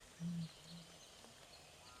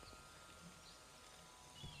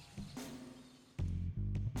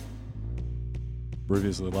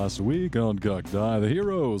Previously last week on Gokdai, the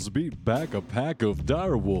heroes beat back a pack of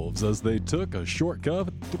dire wolves as they took a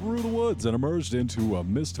shortcut through the woods and emerged into a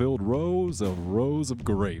mist-filled rows of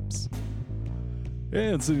grapes.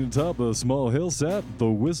 And sitting atop a small hill sat the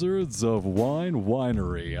Wizards of Wine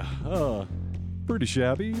Winery. Pretty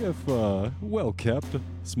shabby, if well-kept,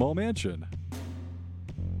 small mansion.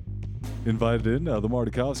 Invited in, the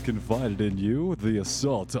Mardikovs confided in you the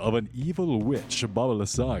assault of an evil witch, Baba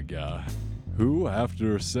Lysaga, who,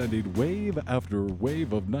 after sending wave after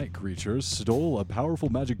wave of night creatures, stole a powerful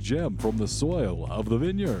magic gem from the soil of the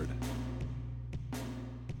vineyard.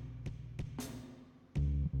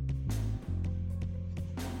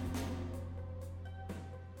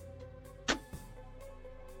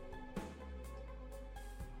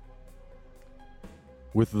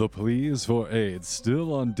 With the pleas for aid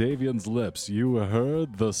still on Davian's lips, you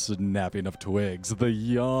heard the snapping of twigs, the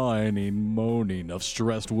yawning moaning of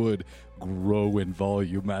stressed wood grow in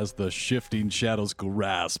volume as the shifting shadows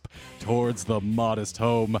grasp towards the modest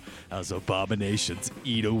home as abominations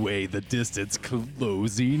eat away the distance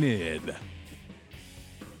closing in.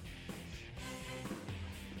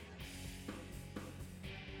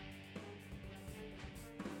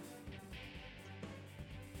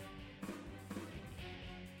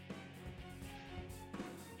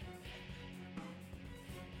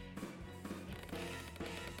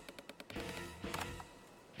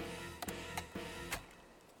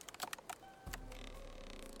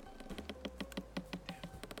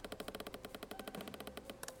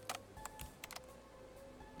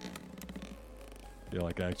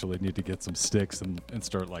 I actually need to get some sticks and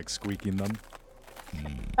start squeaking them.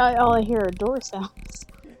 All I hear are door sounds.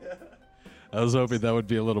 I was hoping that would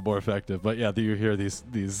be a little more effective, but yeah, you hear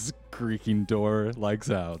these creaking door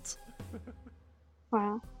sounds.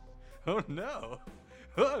 Wow. Oh no!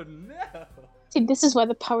 Oh no! See, this is why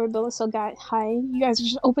the power bill is so high. You guys are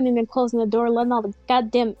just opening and closing the door, letting all the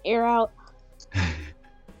goddamn air out.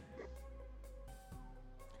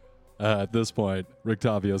 At this point,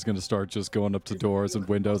 Rictavio is going to start just going up to doors and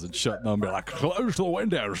windows and shutting them. Be like, close the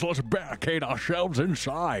windows. Let's barricade ourselves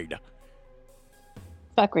inside.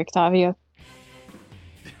 Fuck Rictavio.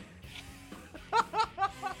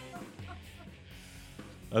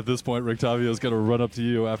 At this point, Rictavio is going to run up to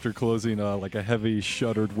you after closing a heavy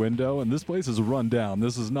shuttered window. And this place is run down.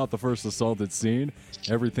 This is not the first assault it's seen.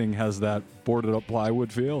 Everything has that boarded up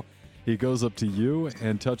plywood feel. He goes up to you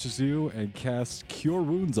and touches you and casts Cure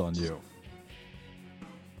Wounds on you.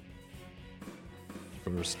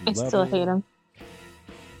 First level. I still hate him.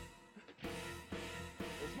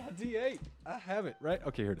 Where's my D8? I have it, right?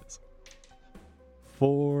 Okay, here it is.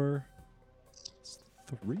 4,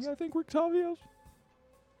 3, I think, Rictavio?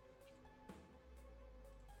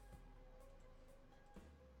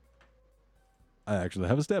 I actually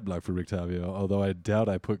have a stat block for Rictavio, although I doubt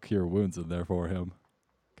I put Cure Wounds in there for him.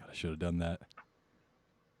 I should have done that.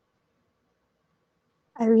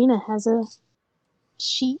 Irina has a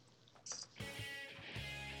sheet.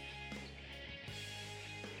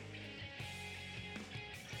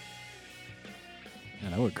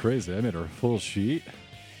 Man, I went crazy. I made her a full sheet.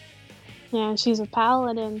 Yeah, she's a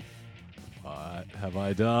paladin. What have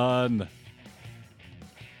I done?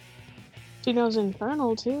 She knows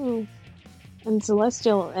Infernal, too. And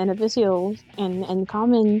Celestial, and Abyssal, and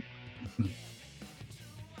Common.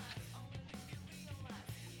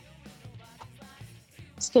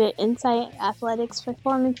 Let's get it. Insight, athletics,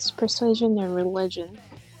 performance, persuasion, and religion.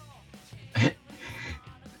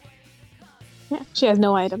 Yeah, she has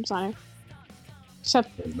no items on her.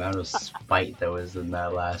 Except the amount of spite that was in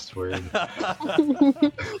that last word.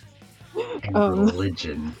 And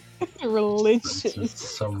religion. Religion. It's just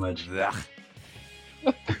so much.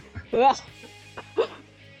 But yeah,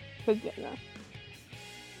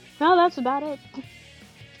 no, that's about it.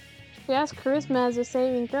 We asked charisma as a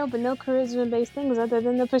saving throw, but no charisma-based things other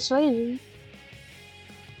than the persuasion.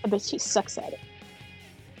 I bet she sucks at it.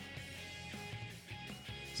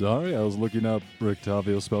 Sorry, I was looking up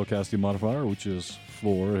Rictavio's spellcasting modifier, which is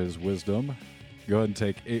 4, his wisdom. Go ahead and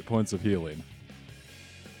take 8 points of healing.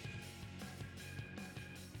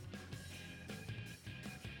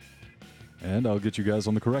 And I'll get you guys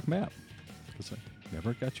on the correct map. Because I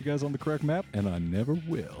never got you guys on the correct map, and I never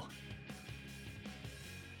will.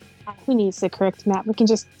 Who needs the correct map? We can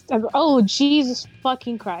just... Oh, Jesus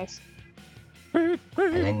fucking Christ. I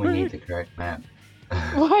think we need the correct map.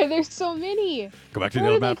 Why? There's so many. Go back to the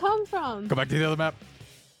Where other did they map. come from? Go back to the other map.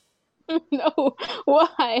 No.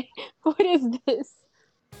 Why? What is this?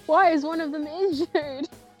 Why is one of them injured?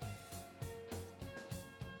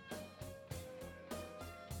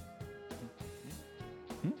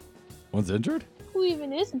 One's injured? Who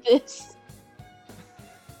even is this?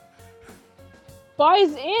 Why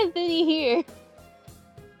is Anthony here?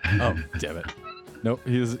 Oh, damn it. Nope,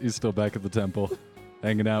 he's still back at the temple,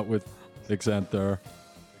 hanging out with Xanthar.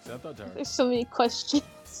 Xanthar. There's so many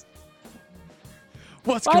questions.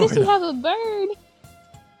 What's Why going does he on? have a bird?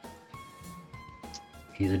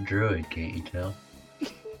 He's a druid, can't you tell?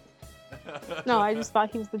 No, I just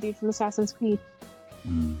thought he was the dude from Assassin's Creed.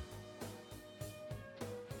 Mm.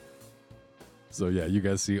 So yeah, you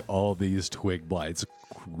guys see all these twig blights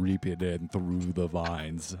creeping in through the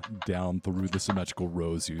vines, down through the symmetrical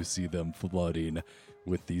rows. You see them flooding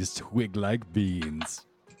with these twig-like beings.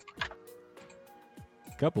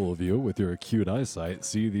 A couple of you, with your acute eyesight,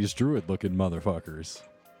 see these druid-looking motherfuckers.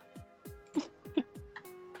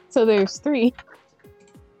 So there's 3.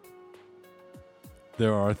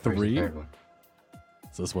 There are Where's the 3. third one? Oh.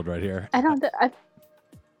 It's this one right here. I don't.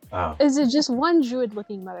 Oh, Is it just one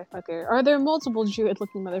druid-looking motherfucker? Are there multiple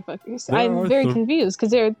druid-looking motherfuckers? There I'm are very th- confused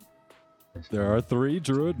because they're. this There one. are 3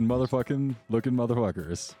 druid and motherfucking looking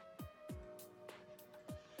motherfuckers.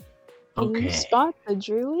 Can you Okay. spot the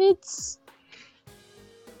druids?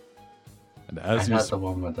 And I as you thought the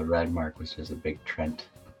one with the red mark was just a big Trent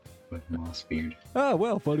with moss beard. Ah,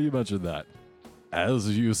 well, funny you mentioned that.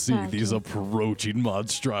 As you see Ah, these okay. approaching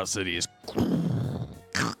monstrosities,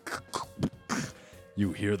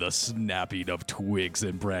 you hear the snapping of twigs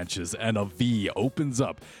and branches, and a V opens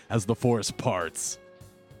up as the forest parts.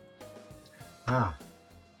 Ah.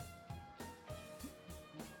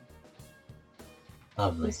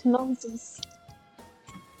 Lovely. It's Moses.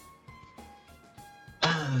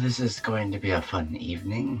 This is going to be a fun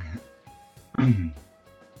evening.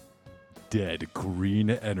 Dead green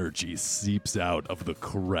energy seeps out of the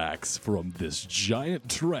cracks from this giant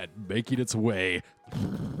Trent, making its way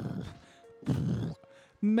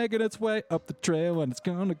up the trail, and it's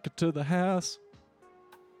gonna get to the house.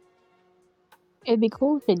 It'd be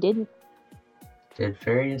cool if it didn't. Did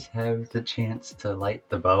Farius have the chance to light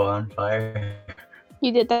the bow on fire?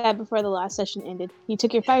 You did that before the last session ended. You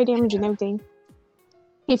took your fire damage and everything.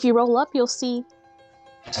 If you roll up, you'll see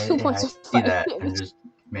I 2 points of see fire that. I'm damage. just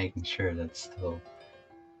making sure that's still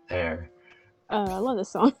there. I love this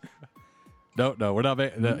song. No, we're not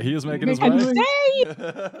making. He is making his I'm way. saying,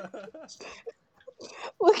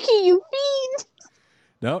 look at you, fiend.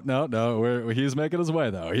 No. He's making his way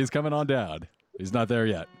though. He's coming on down. He's not there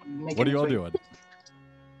yet. What are you all doing?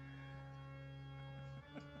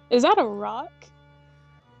 Is that a rock?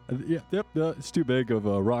 Yep. It's too big of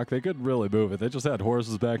a rock. They couldn't really move it. They just had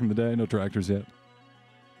horses back in the day. No tractors yet.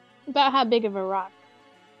 About how big of a rock?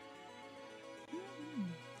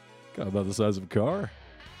 Got about the size of a car.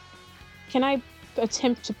 Can I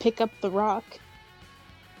attempt to pick up the rock?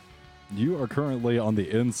 You are currently on the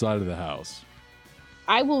inside of the house.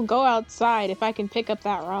 I will go outside if I can pick up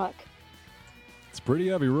that rock. It's a pretty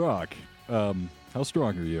heavy rock. How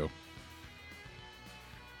strong are you?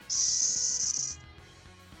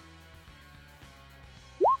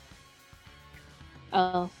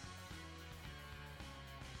 Oh.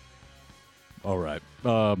 All right.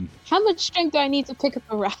 How much strength do I need to pick up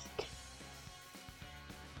a rock?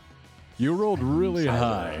 You rolled really Size of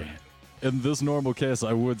high. rock. In this normal case,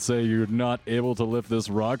 I would say you're not able to lift this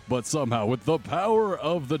rock, but somehow, with the power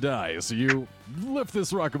of the dice, you lift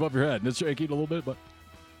this rock above your head, and it's shaking a little bit, but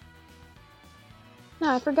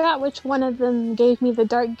No, I forgot which one of them gave me the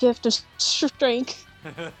dark gift of strength.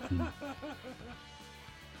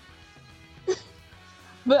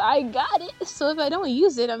 But I got it, so if I don't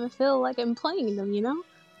use it, I'm gonna feel like I'm playing them, you know?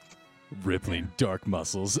 rippling dark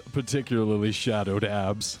muscles, particularly shadowed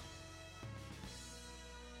abs.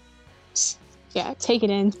 Yeah, take it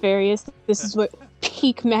in, Farius. This is what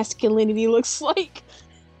peak masculinity looks like.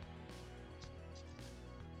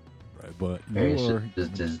 Right, but Farius you're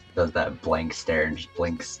just does that blank stare and just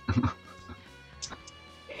blinks.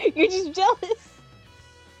 You're just jealous.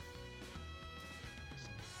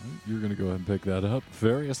 You're going to go ahead and pick that up.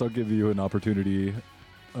 Farius, I'll give you an opportunity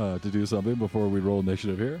to do something before we roll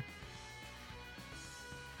initiative here.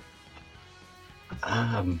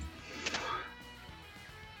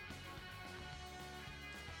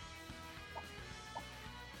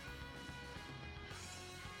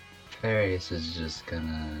 Farius is just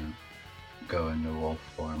gonna go into wolf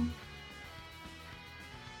form.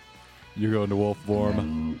 You go into wolf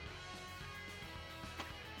form.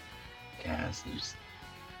 And so he just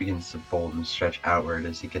begins to fold and stretch outward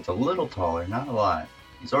as he gets a little taller, not a lot.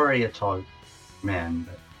 He's already a tall man,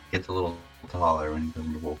 but gets a little taller when he goes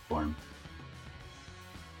into wolf form.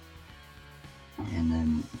 And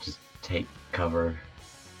then just take cover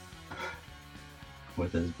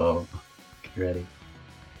with his bow. Get ready.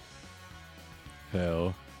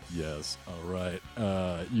 Hell Yes. All right.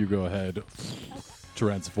 You go ahead.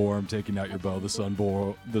 Transform, taking out your bow. The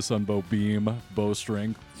sunbow beam,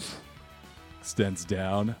 bowstring extends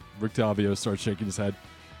down. Rictavio starts shaking his head.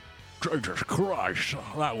 Jesus Christ,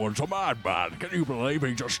 that one's a madman. Can you believe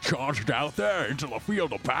he just charged out there into the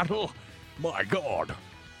field of battle? My God.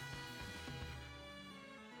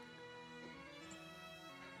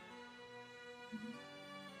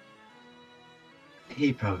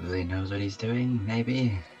 He probably knows what he's doing,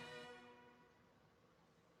 maybe.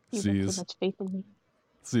 You got Sees so much faith in me.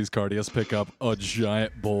 Cardius pick up a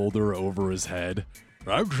giant boulder over his head.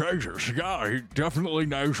 Oh, Jesus, yeah, he definitely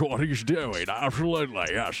knows what he's doing. Absolutely,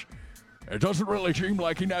 yes. It doesn't really seem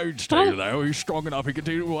like he needs to, though. He's strong enough he can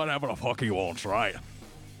do whatever the fuck he wants, right?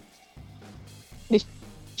 This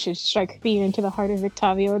should strike fear into the heart of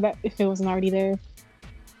Victavio that if it wasn't already there.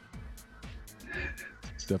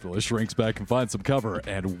 Definitely shrinks back and finds some cover,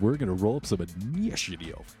 and we're going to roll up some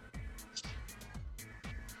initiative.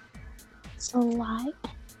 It's a lot.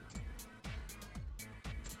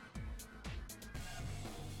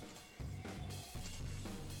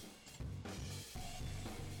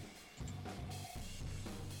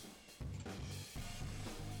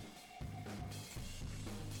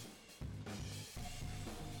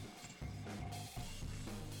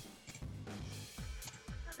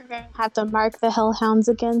 Have to mark the hellhounds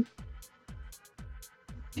again.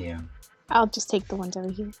 Yeah. I'll just take the ones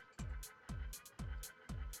over here.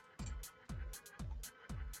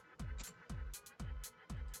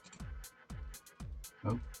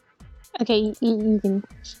 Oh. Okay, you can.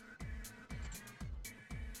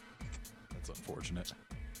 That's unfortunate.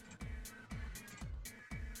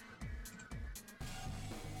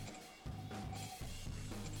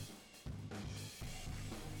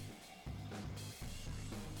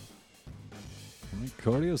 All right,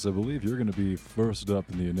 Cardius, I believe you're going to be first up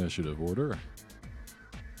in the initiative order.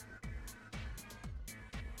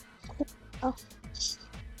 Oh.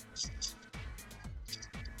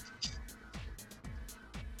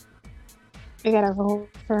 I gotta roll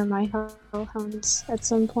for my hellhounds at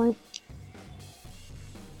some point.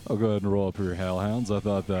 I'll go ahead and roll up your Hellhounds. I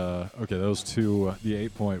thought okay, those two, the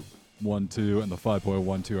 8.12 and the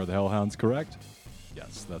 5.12 are the Hellhounds, correct?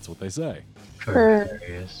 Yes, that's what they say. For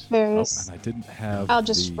Various. Oh, various. and I didn't have I'll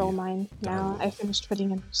just the roll mine now. direwolf. I finished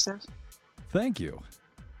putting in my stuff. Thank you.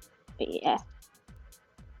 But yeah.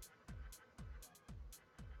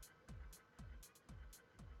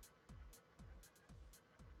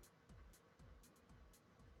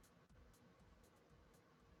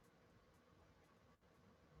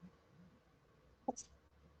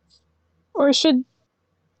 Or should...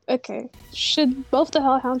 Okay. Should both the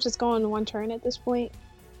hellhounds just go on one turn at this point?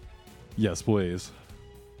 Yes, please.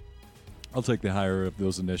 I'll take the higher of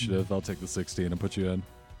those initiative. I'll take the 16 and put you in.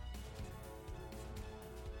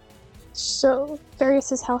 So,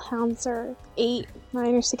 Various' hellhounds are 8,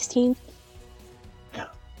 9, or 16.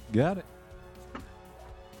 Got it.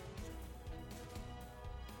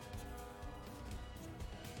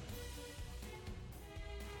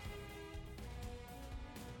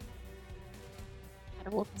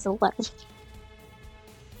 Wolf is 11.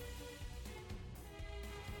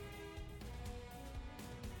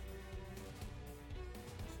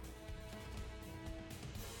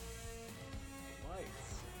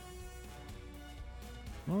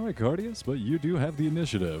 All right, Cardius, but you do have the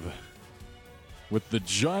initiative. With the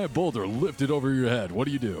giant boulder lifted over your head, what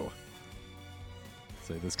do you do?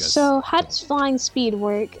 Say this guy's... So, how does flying speed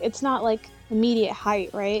work? It's not like immediate height,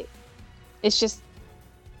 right? It's just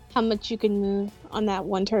how much you can move on that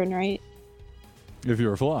one turn, right? If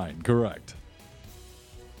you're flying, correct.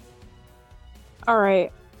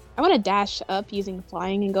 Alright. I want to dash up using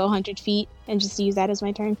flying and go 100 feet and just use that as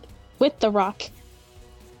my turn. With the rock.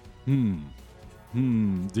 Do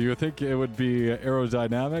you think it would be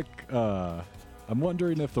aerodynamic? I'm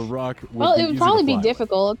wondering if the rock would Well, be it would easy probably to be fly with.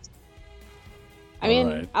 difficult. I mean,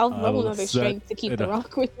 Alright, I'll I roll will another set strength to keep it the up.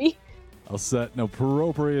 rock with me. I'll set an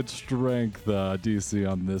appropriate strength DC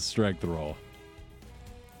on this strength roll.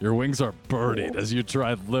 Your wings are birdied as you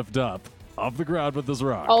try to lift up off the ground with this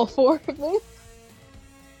rock. All 4 of them.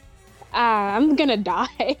 I'm gonna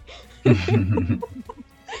die. You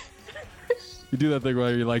do that thing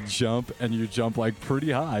where you like jump and you jump like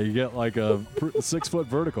pretty high. You get like a 6 foot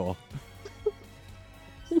vertical.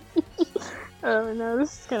 Oh no,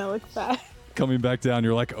 this is gonna look bad. Coming back down,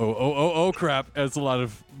 you're like, oh crap! It's a lot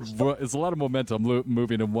of momentum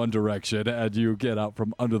moving in one direction, and you get out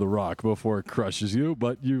from under the rock before it crushes you.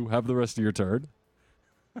 But you have the rest of your turn.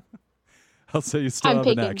 I'll say you still I'm have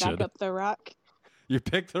an picking action. back up the rock. You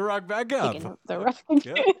pick the rock back up. Picking up the rock.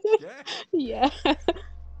 Okay. Yeah.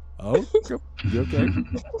 Oh, okay.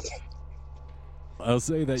 I'll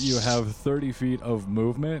say that you have 30 feet of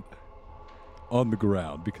movement on the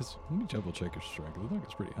ground because let me double check your strength. I think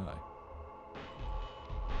it's pretty high.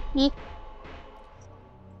 Yeah.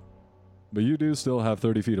 But you do still have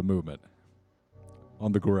 30 feet of movement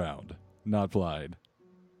on the ground, not flying.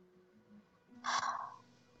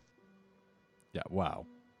 Yeah, wow.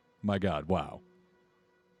 My God, wow.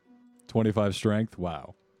 25 strength,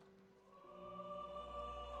 wow.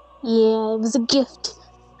 Yeah, it was a gift.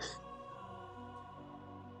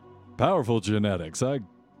 Powerful genetics, I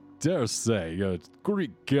dare say. A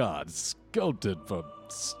Greek god sculpted from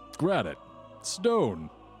granite, stone.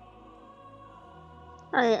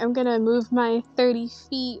 Alright, I'm gonna move my 30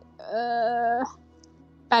 feet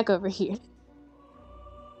back over here.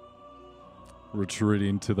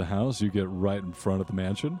 Retreating to the house, you get right in front of the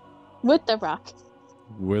mansion With the rock.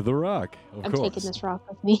 with a rock, of I'm course. taking this rock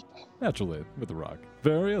with me. Naturally, with the rock.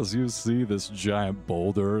 Various, you see this giant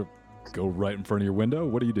boulder go right in front of your window.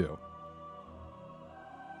 What do you do?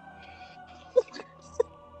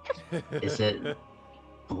 Is it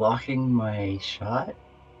blocking my shot?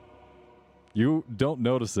 You don't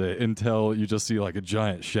notice it until you just see like a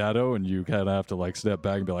giant shadow and you kind of have to like step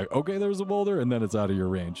back and be like, okay, there's a boulder, and then it's out of your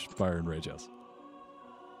range. Fire and rage, yes.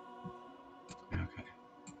 Okay.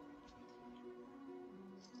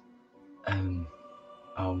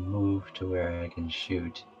 I'll move to where I can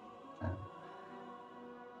shoot.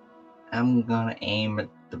 I'm gonna aim at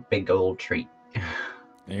the big old tree.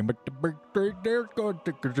 Aim at the big tree, there, go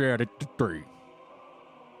take a shot at the tree.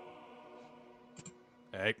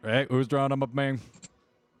 Hey, who's drawing them up, man?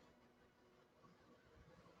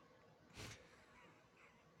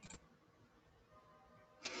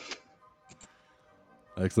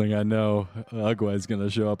 Next thing I know, Agwai's gonna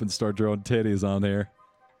show up and start drawing titties on there.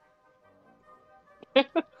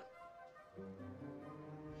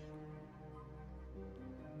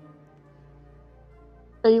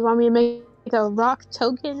 So you want me to make a rock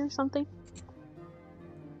token or something?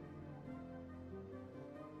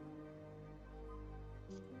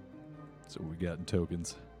 So we got in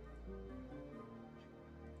tokens.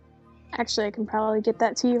 Actually, I can probably get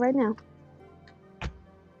that to you right now.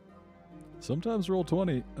 Sometimes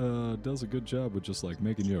Roll20 does a good job with just like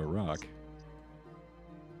making you a rock.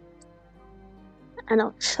 I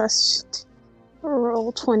don't trust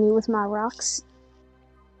Roll20 with my rocks.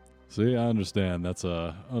 See, I understand. That's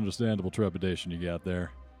a understandable trepidation you got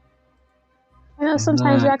there. I know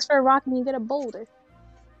sometimes you ask for a rock and you get a boulder.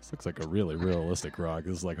 This looks like a really realistic rock.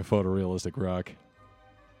 This is like a photorealistic rock.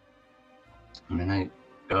 I'm gonna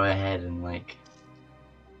go ahead and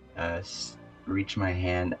reach my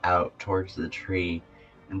hand out towards the tree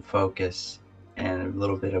and focus, and a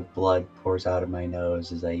little bit of blood pours out of my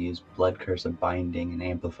nose as I use Blood Curse of Binding and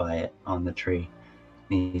amplify it on the tree.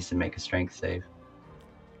 Needs to make a strength save.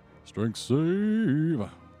 Strength save.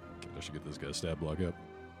 I should get this guy stab block up.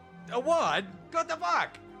 A what? What the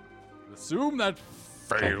fuck? Assume that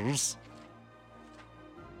fails.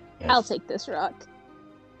 Yes. I'll take this rock.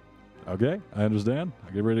 Okay, I understand.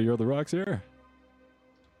 I'll get rid of your other rocks here.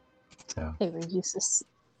 So They were useless.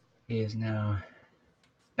 he is now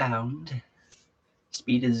bound.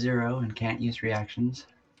 Speed is 0 and can't use reactions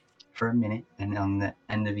for a minute, and on the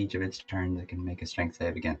end of each of its turns, it can make a strength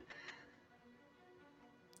save again.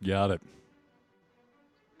 Got it.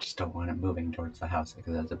 Just don't want it moving towards the house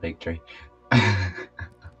because that's a big tree.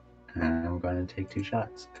 And I'm going to take 2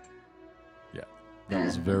 shots. That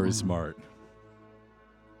was very smart.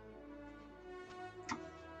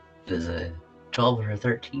 Does a 12 or a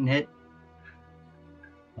 13 hit?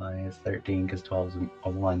 Well, it's 13 because 12 is a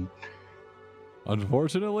 1.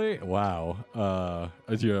 Unfortunately, wow. A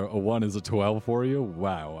 1 is a 12 for you?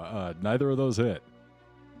 Wow. Neither of those hit.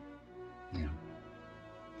 Yeah.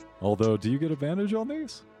 Although, do you get advantage on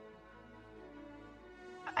these?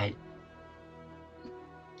 I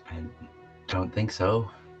don't think so.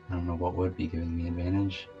 I don't know what would be giving me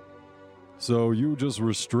advantage. So you just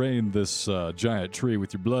restrained this giant tree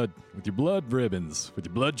with your blood ribbons, with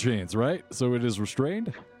your blood chains, right? So it is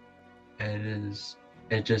restrained? Its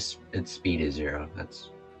speed is 0. That's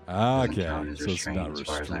Okay, count as so it's not restrained as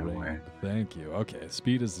far as I'm restrained. aware. Thank you. Okay,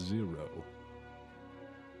 speed is 0.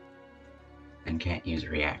 and can't use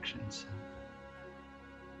reactions.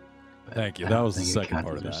 But Thank you. I That don't was the think it second counts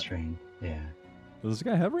part as of that. restrained. Yeah. Does this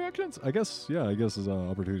guy have reactions? I guess it's an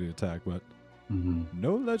opportunity to attack, but Mm-hmm.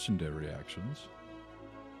 no legendary actions.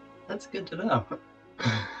 That's good to know.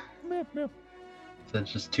 Meh, meh. So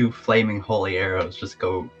it's just 2 flaming holy arrows just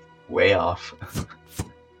go way off.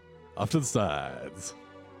 Off to the sides.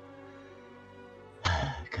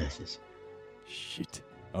 Curses. Shit.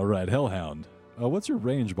 All right, Hellhound. What's your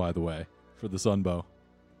range, by the way, for the Sunbow?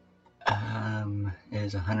 It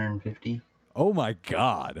is 150. Oh my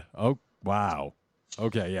god. Oh, wow.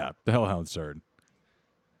 Okay, yeah. The Hellhound's turn.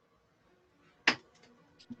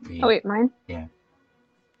 Oh, wait, mine? Yeah.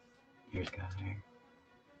 Here's Skylar.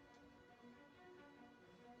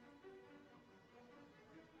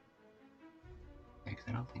 Because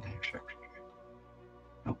I don't think I have structure.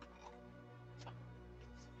 Nope.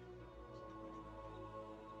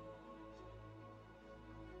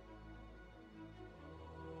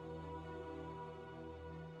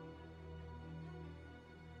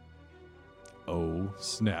 Oh,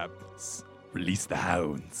 snap. Release the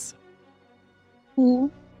hounds. Yeah.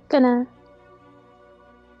 Gonna.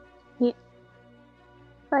 Yeah.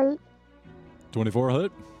 Fight. 24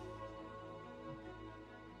 hit.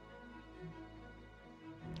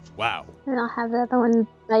 Wow. And I'll have the other one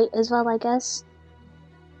bite as well, I guess.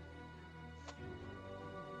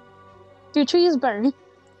 Do trees burn?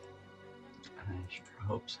 I sure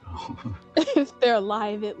hope so. If they're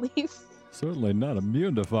alive, at least. Certainly not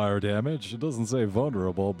immune to fire damage. It doesn't say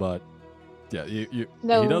vulnerable, but yeah,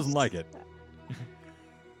 No. he doesn't like it.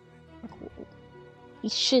 He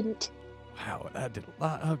shouldn't. Wow, that did a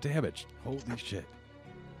lot of damage. Holy shit.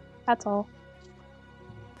 That's all.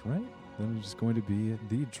 Right? Then it's going to be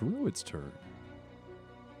the druid's turn.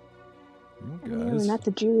 You No, guys not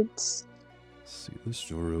the druids. see this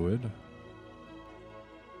druid.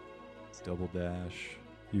 Double dash.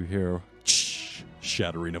 You hear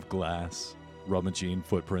shattering of glass, rummaging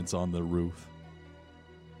footprints on the roof.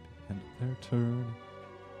 And their turn.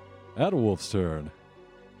 Adewolf's turn.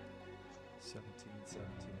 17,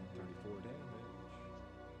 34 damage.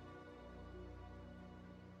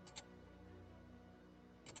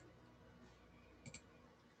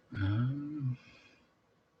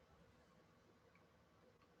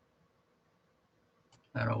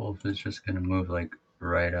 That wolf is just gonna move like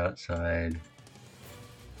right outside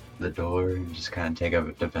the door and just kind of take up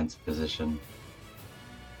a defensive position.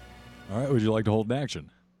 All right, would you like to hold an action?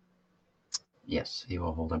 Yes, he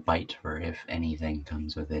will hold a bite for if anything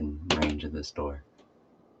comes within range of this door.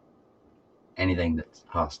 Anything that's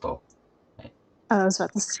hostile. Oh, I was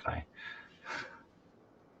about to say. Bye.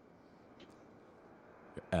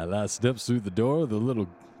 Ally steps through the door, the little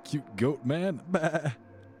cute goat man. Bah.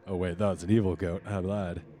 Oh, wait, that was an evil goat. I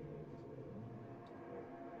lied.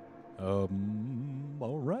 All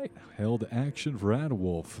right. Held action for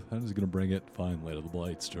Adewolf. That is going to bring it finally to the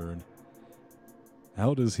Blight's turn.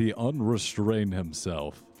 How does he unrestrain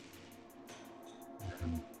himself?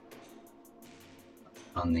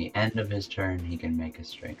 On the end of his turn, he can make a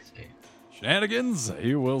strength save. Shenanigans!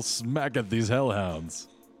 He will smack at these hellhounds.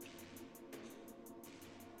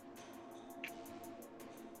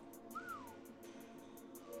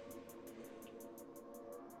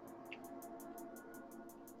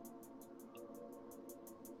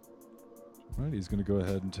 Right, he's going to go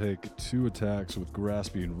ahead and take 2 attacks with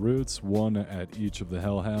Grasping Roots, 1 at each of the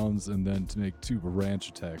Hellhounds, and then to make 2 branch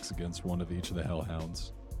attacks against 1 of each of the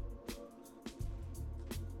Hellhounds.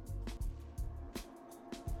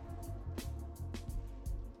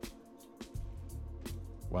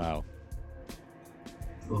 Wow.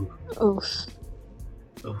 Ooh. Oof.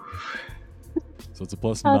 Oof. So it's a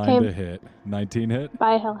plus Okay. 9 to hit. 19 hit?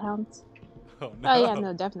 Bye, hellhounds. Oh, Oh, yeah,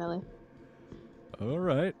 no, definitely. All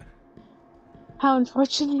right. How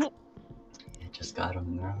unfortunate. It just got him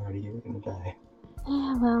and they're already gonna die.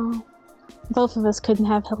 Yeah, well, both of us couldn't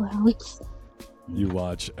have hellhounds. You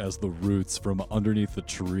watch as the roots from underneath the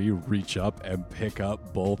tree reach up and pick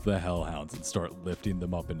up both the hellhounds and start lifting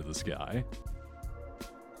them up into the sky.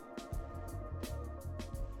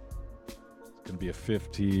 It's going to be a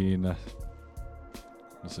 15.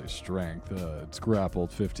 Let's say strength. It's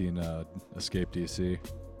grappled. 15 escape DC.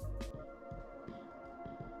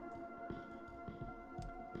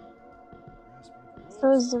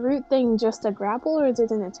 So is the root thing just a grapple or is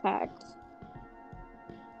it an attack?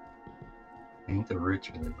 I think the roots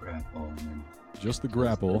are the grapple and then Just the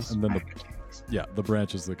grapple, and then the smack attacks. yeah, the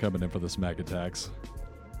branches that are coming in for the smack attacks.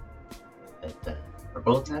 That are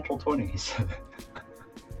both natural 20s.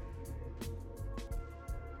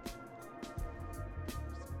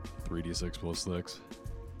 3d6 plus 6.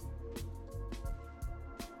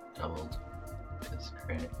 Doubled. Because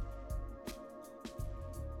credit.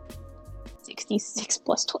 66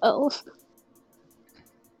 plus 12.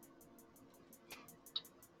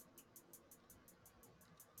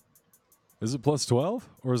 Is it plus 12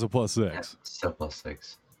 or is it plus 6? Yeah, still plus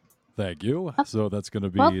 6. Thank you. So that's going to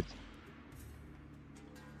be Well-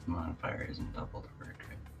 Modifier isn't doubled for a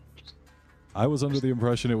crit. Just I was under the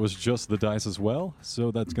impression it was just the dice as well,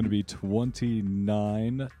 so that's going to be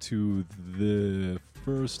 29 to the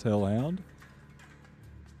first Hellhound,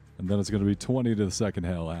 and then it's going to be 20 to the second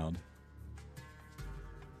Hellhound.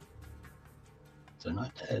 So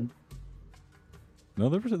not dead. No,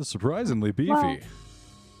 they're surprisingly beefy. Well-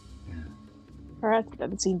 That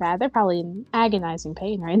doesn't seem bad. They're probably in agonizing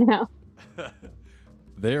pain right now.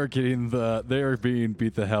 They are being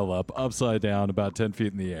beat the hell up, upside down, about 10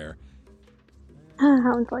 feet in the air.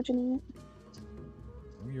 How unfortunate.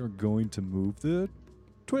 We are going to move the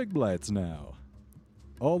twig blights now.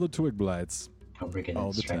 All the twig blights. Don't forget All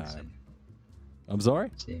its the strength time. I'm sorry?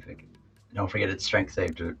 save. See if it can... Don't forget its strength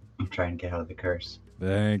save to try and get out of the curse.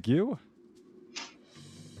 Thank you. I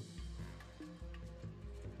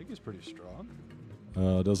think he's pretty strong.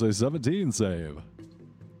 Does a 17 save?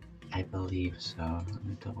 I believe so. Let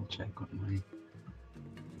me double check what my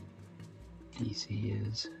DC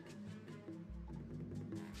is.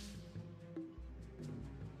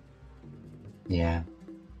 Yeah.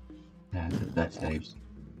 Yeah, that saves.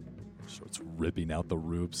 Starts ripping out the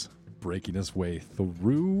roofs, breaking his way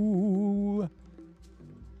through.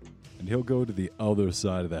 And he'll go to the other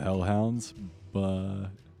side of the Hellhounds,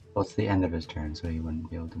 but... Well, it's the end of his turn, so he wouldn't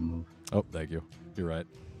be able to move. Oh, thank you. You're right.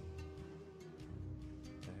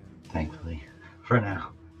 Thankfully. For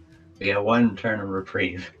now. We got one turn of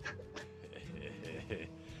reprieve.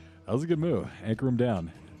 That was a good move. Anchor him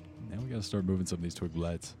down. Now we gotta start moving some of these twig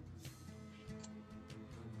blights.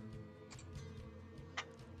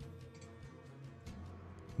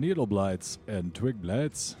 Needle blights and twig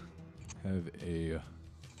blights have a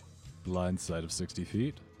blind sight of 60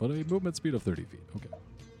 feet, but a movement speed of 30 feet. Okay.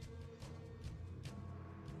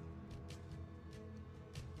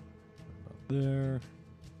 About there.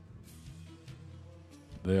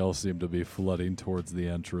 They all seem to be flooding towards the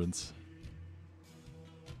entrance.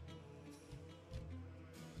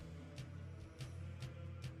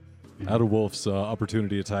 Outerwolf's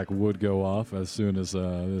opportunity attack would go off as soon as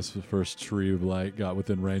this first tree of light got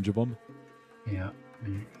within range of him. Yeah.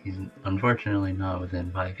 He's unfortunately not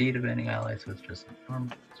within 5 feet of any ally, so it's just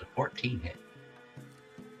normal. It's a 14 hit.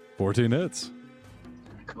 14 hits.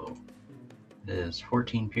 Cool. It is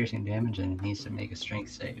 14 piercing damage and it needs to make a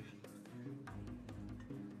strength save.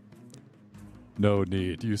 No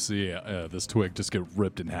need. You see this twig just get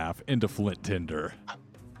ripped in half into flint tinder.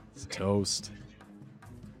 It's toast.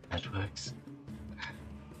 That works.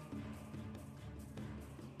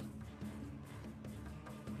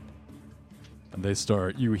 And they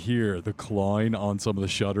start, you hear the clawing on some of the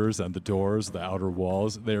shutters and the doors, the outer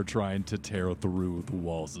walls. They're trying to tear through the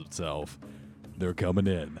walls itself. They're coming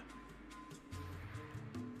in.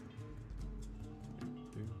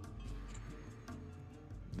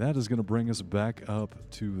 That is going to bring us back up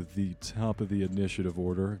to the top of the initiative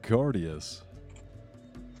order. Cardius.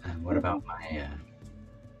 And what about my...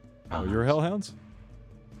 Oh, your Hellhounds?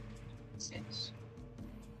 Yes.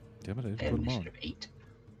 Damn it, I didn't I have put them on. initiative 8.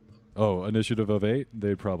 Oh, initiative of 8?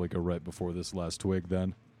 They'd probably go right before this last twig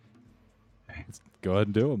then. Okay. Let's go ahead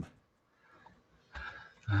and do them.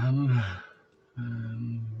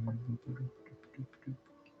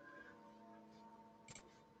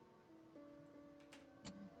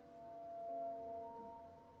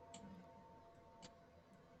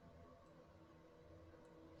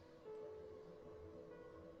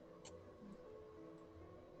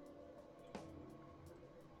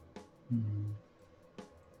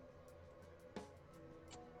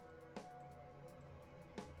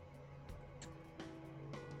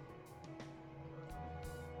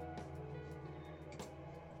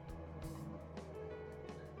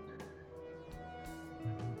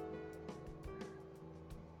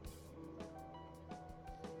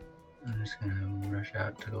 I'm just gonna rush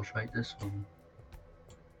out to go fight this one.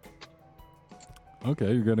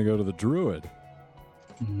 Okay, you're going to go to the druid.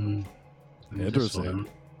 Mm-hmm. Interesting.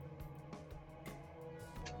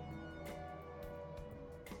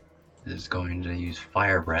 Is going to use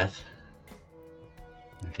fire breath.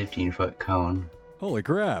 A 15-foot cone. Holy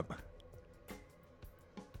crap.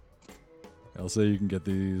 I'll say you can get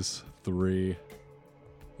these 3.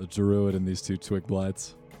 The druid and these 2 twig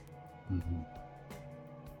blights. Mm-hmm.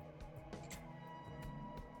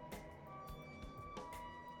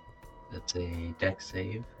 That's a dex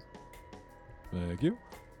save. Thank you.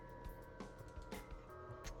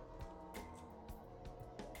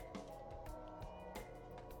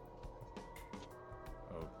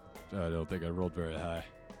 Oh, I don't think I rolled very high.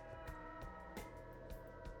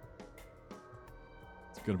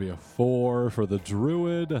 It's going to be a 4 for the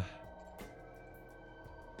druid.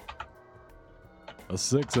 A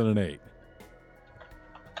 6 and an 8.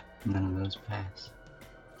 None of those pass.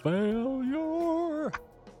 Failure!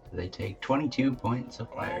 They take 22 points of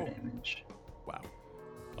fire Oh. damage. Wow.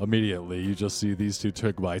 Immediately, you just see these two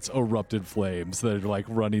Twigbites erupt in flames. They're like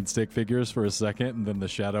running stick figures for a second, and then the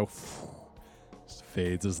shadow just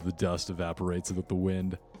fades as the dust evaporates with the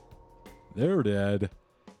wind. They're dead.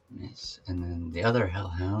 Nice. And then the other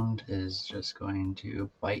hellhound is just going to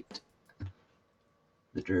bite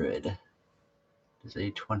the druid. Does a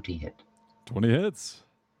 20 hit? 20 hits.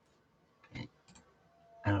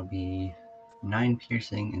 That'll be 9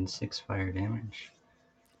 piercing and 6 fire damage.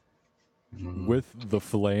 And then With the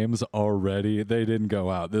flames already, they didn't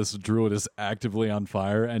go out. This druid is actively on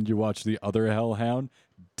fire, and you watch the other hellhound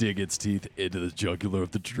dig its teeth into the jugular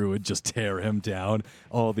of the druid, just tear him down.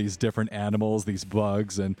 All these different animals, these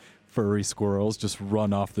bugs and furry squirrels just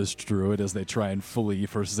run off this druid as they try and flee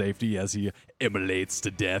for safety as he immolates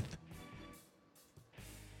to death.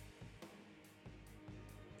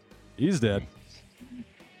 He's dead.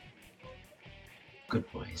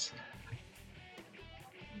 good boys.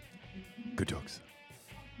 Good dogs.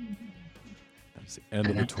 That's the end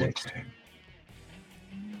of the twist.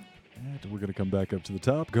 And we're going to come back up to the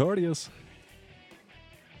top. Guardius.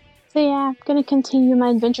 So yeah, I'm gonna continue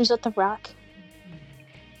my adventures at the rock.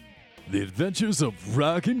 The Adventures of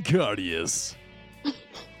Rock and Guardius. I'm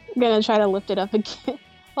gonna try to lift it up again.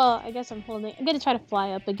 Well, I guess I'm gonna try to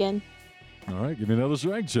fly up again. All right, give me another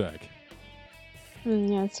strength check.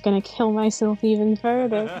 Yeah, it's gonna kill myself even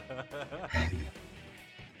further.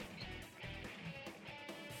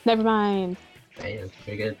 Never mind. Hey, that's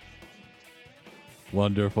pretty good.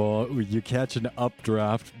 Wonderful. You catch an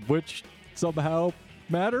updraft, which somehow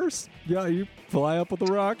matters. Yeah, you fly up with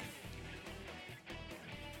the rock.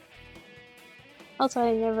 Also,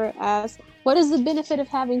 I never asked, what is the benefit of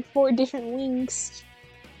having 4 different wings?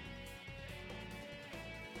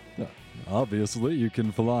 Obviously, you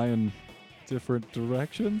can fly in different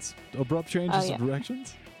directions. Abrupt changes yeah. of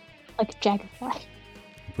directions. Like a dragonfly.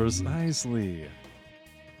 Precisely.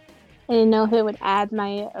 I didn't know if it would add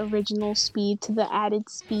my original speed to the added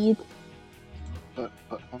speed. But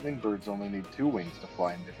hummingbirds only need 2 wings to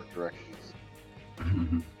fly in different directions.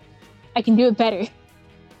 I can do it better.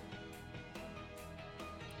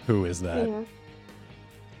 Who is that? Yeah.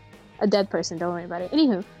 A dead person, don't worry about it.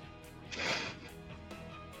 Anywho.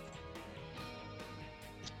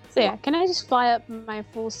 So yeah, can I just fly up my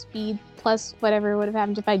full speed plus whatever would have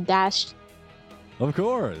happened if I dashed? Of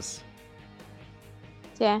course.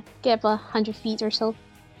 So yeah, get up 100 feet or so.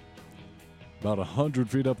 About 100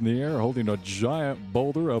 feet up in the air, holding a giant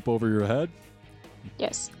boulder up over your head.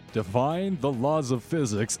 Yes. Defying the laws of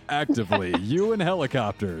physics actively. You and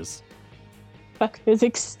helicopters. Fuck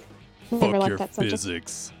physics. Never Fuck liked your that subject.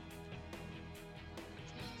 physics.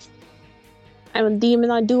 I'm a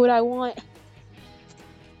demon, I do what I want.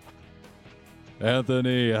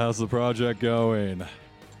 Anthony, how's the project going?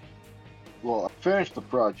 Well, I finished the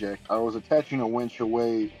project. I was attaching a winch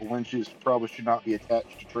away. Winches probably should not be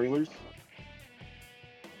attached to trailers.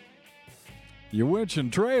 You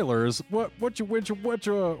winching trailers? What you winch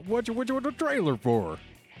a trailer for?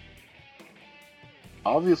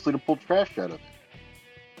 Obviously to pull trash out of it.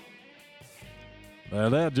 Now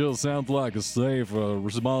that just sounds like a safe,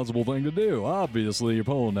 responsible thing to do. Obviously, you're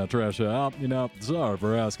pulling that trash out. You know, sorry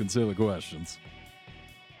for asking silly questions.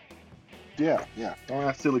 Yeah. Don't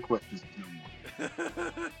ask silly questions no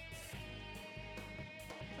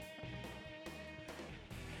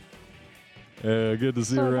more. Good to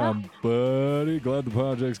see you So around, buddy. Glad the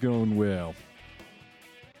project's going well.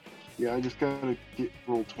 Yeah, I just gotta get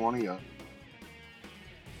roll 20 up.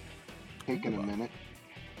 Taking a minute.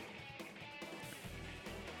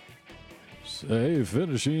 Say,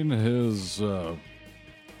 finishing his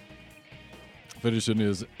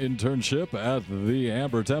internship at the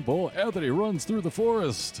Amber Temple, Anthony runs through the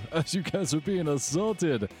forest as you guys are being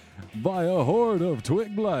assaulted by a horde of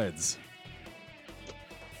Twigblights.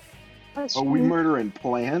 Are we murdering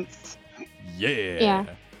plants? Yeah.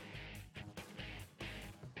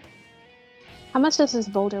 How much does this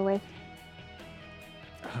boulder weigh?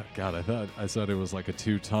 God, I thought it was like a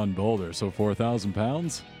 2-ton boulder, so 4,000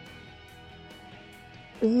 pounds?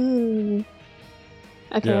 Ooh.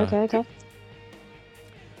 Okay, Yeah. okay.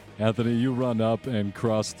 Anthony, you run up and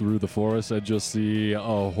cross through the forest and just see a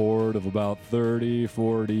horde of about 30,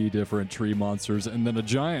 40 different tree monsters, and then a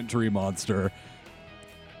giant tree monster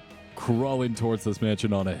crawling towards this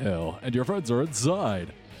mansion on a hill. And your friends are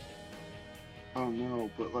inside. Oh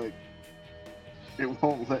no, but like, it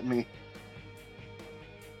won't let me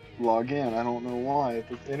log in. I don't know why.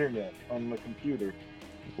 It's internet on the computer.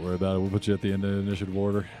 Don't worry about it. We'll put you at the end of the initiative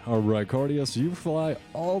order. All right, Cardius, you fly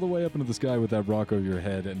all the way up into the sky with that rock over your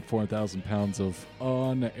head and 4,000 pounds of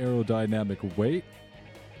unaerodynamic weight.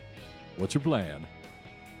 What's your plan?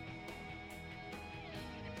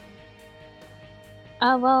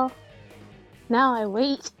 Well, now I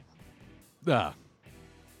wait. Ah,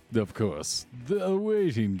 of course. The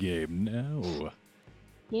waiting game now.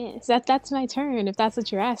 Yes, that's my turn, if that's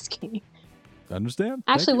what you're asking. Understand?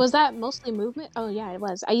 Thank Actually, you. was that mostly movement? Oh, yeah, it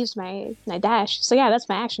was. I used my dash. So, yeah, that's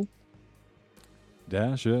my action.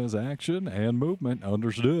 Dash as action and movement.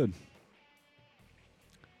 Understood.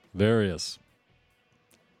 Various.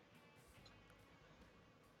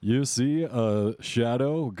 You see a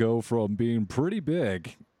shadow go from being pretty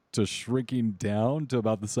big to shrinking down to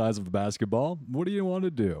about the size of a basketball. What do you want to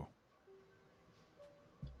do?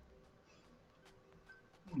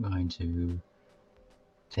 I'm going to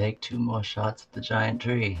take 2 more shots at the giant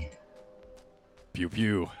tree. Pew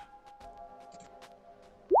pew.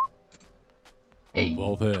 Hey,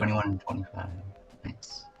 Both hit. 21 and 25.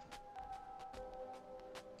 Nice.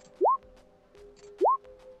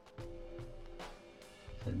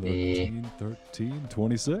 That'd be 13,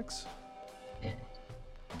 26. yeah.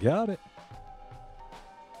 Got it.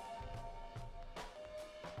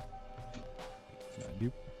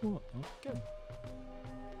 Okay.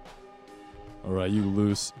 All right, you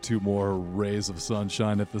loose 2 more rays of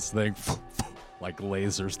sunshine at this thing. Like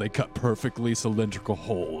lasers, they cut perfectly cylindrical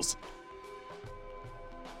holes.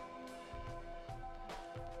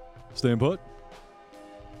 Staying put?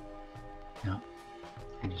 No.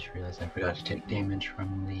 I just realized I forgot to take damage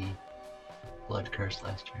from the blood curse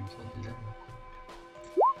last turn, so I'll do that real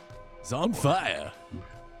quick. It's on fire.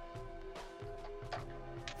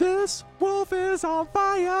 This wolf is on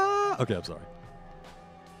fire. Okay, I'm sorry.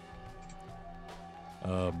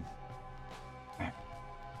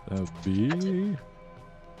 That'd be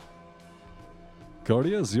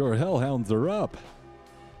Cardias, your hellhounds are up.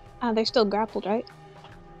 They're still grappled, right?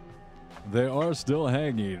 They are still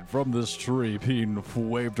hanging from this tree, being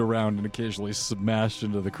waved around and occasionally smashed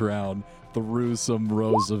into the ground through some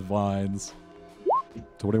rows of vines.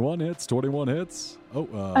 21 hits, 21 hits. Oh,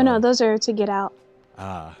 no, those are to get out.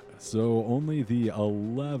 So only the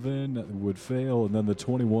 11 would fail, and then the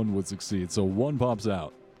 21 would succeed. So 1 pops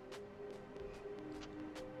out.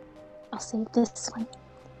 I'll save this one.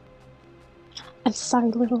 I'm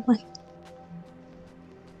sorry, little one.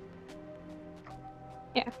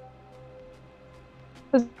 Yeah.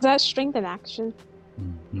 Was that strength in action?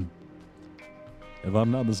 Mm-hmm. If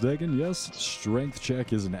I'm not mistaken, yes, strength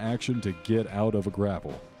check is an action to get out of a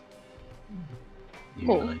grapple.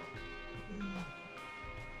 Usually.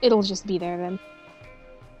 It'll just be there then.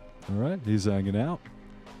 All right, he's hanging out.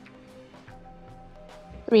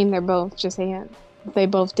 I mean, they're both just hanging. They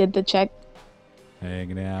both did the check.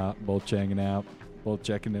 Hanging out, both hanging out, both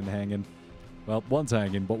checking and hanging. Well, one's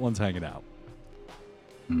hanging, but one's hanging out.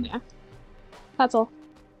 Yeah. That's all.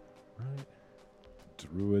 Right.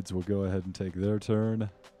 Druids will go ahead and take their turn.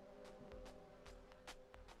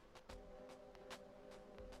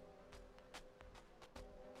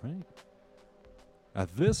 Right.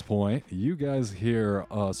 At this point, you guys hear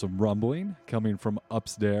some rumbling coming from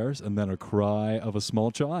upstairs and then a cry of a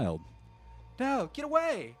small child. No, get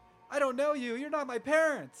away! I don't know you. You're not my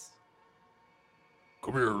parents.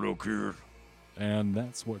 Come here, little kid. And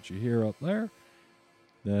that's what you hear up there.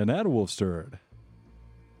 Then Adewolf's turn.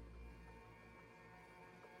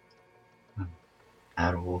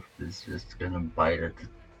 Adewolf is just gonna bite at the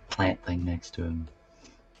plant thing next to him.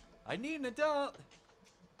 I need an adult.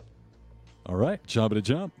 All right, chomp it a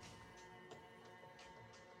jump.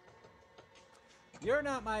 You're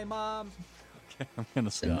not my mom. Okay, I'm going to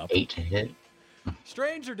It's an stop. 8 to hit.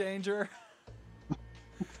 Stranger danger.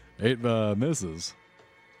 8 misses.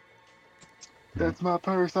 That's my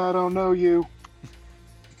purse. I don't know you.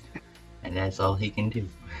 And that's all he can do.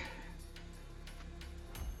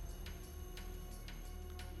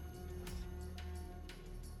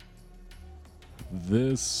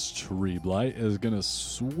 This tree blight is going to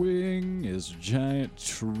swing his giant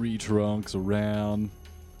tree trunks around.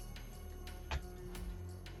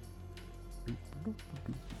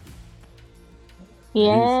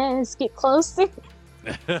 Yes, get closer.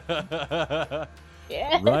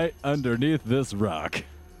 Yeah. Right underneath this rock.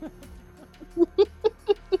 You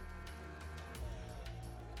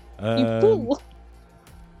fool.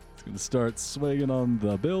 It's going to start swinging on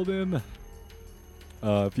the building.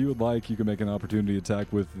 If you would like, you can make an opportunity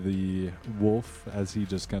attack with the wolf as he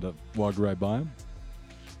just kind of walked right by him.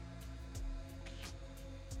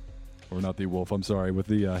 Or not the wolf, I'm sorry, with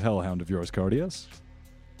the hellhound of yours, Cardias.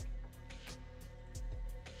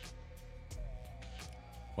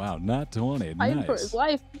 Wow, not 20. Fighting for his Nice.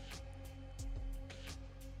 life.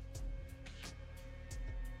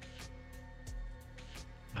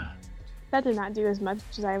 That did not do as much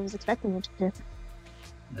as I was expecting it to do.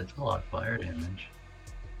 That's a lot of fire damage.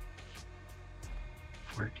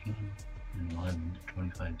 14 and 11,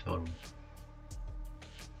 25 total.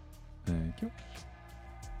 Thank you.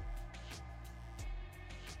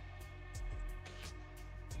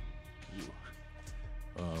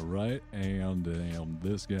 All right, and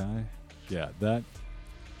this guy, yeah, that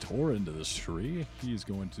tore into this tree. He's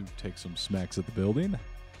going to take some smacks at the building.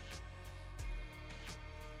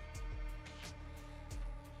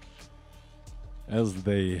 As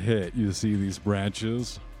they hit, you see these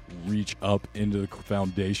branches reach up into the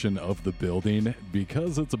foundation of the building.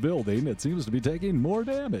 Because it's a building, it seems to be taking more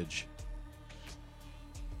damage.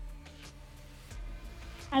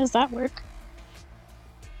 How does that work?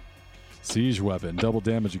 Siege weapon, double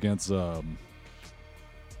damage against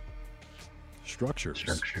structures.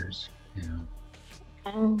 Structures, yeah.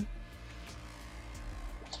 Um,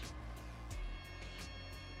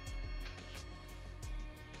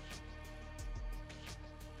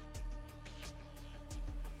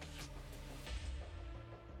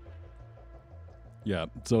 Yeah,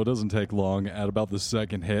 so it doesn't take long. At about the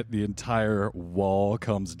second hit, the entire wall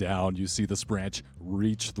comes down. You see this branch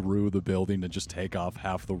reach through the building and just take off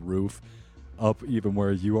half the roof. Up even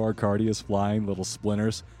where you are, Cardi is flying. Little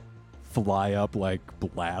splinters fly up like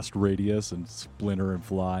blast radius and splinter and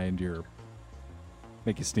fly into your...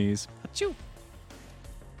 make you sneeze. Achoo!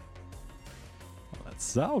 Oh, that's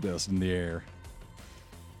sawdust in the air.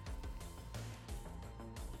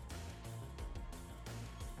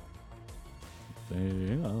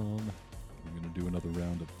 Damn. I'm going to do another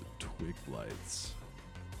round of the twig blights.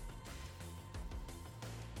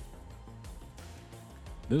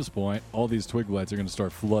 At this point, all these twig blights are going to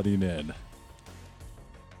start flooding in.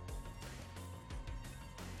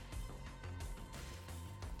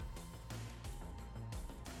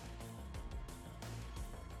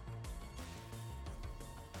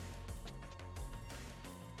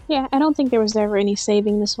 yeah, I don't think there was ever any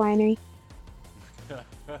saving this winery.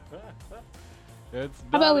 It's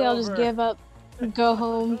How about we all just give up and go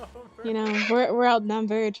home? You know, we're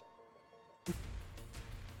outnumbered.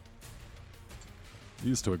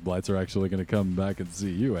 These twig blights are actually going to come back and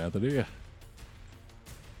see you, Anthony.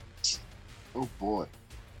 Oh boy.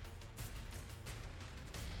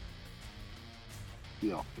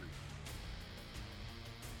 Yeah.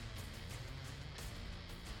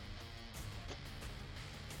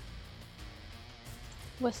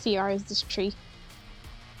 What CR is this tree?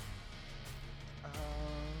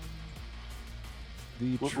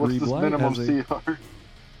 The What's tree this blight minimum has a CR?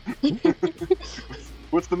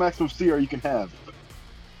 What's the maximum CR you can have?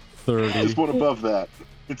 30. Just one above that.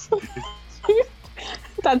 It's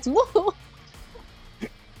That's bull.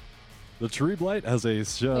 The tree blight has a Wait, this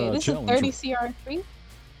is challenge. 30 CR tree?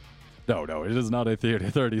 No, it is not a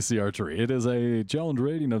 30 CR tree. It is a challenge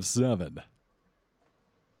rating of 7.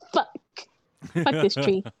 Fuck. Fuck this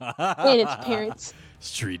tree. And its parents.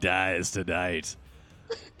 This tree dies tonight.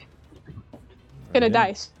 Gonna Yeah.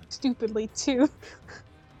 die stupidly too.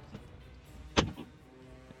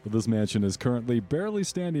 But this mansion is currently barely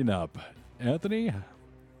standing up. Anthony,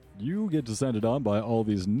 you get descended on by all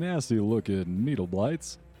these nasty looking needle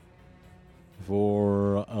blights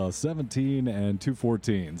for 17 and 2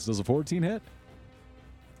 14s. Does a 14 hit?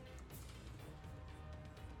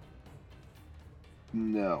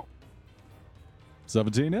 no.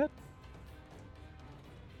 17 hit?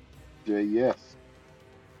 Yeah, yes.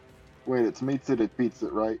 Wait, it's meets it beats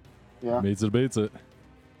it, right? Yeah. Meets it, beats it.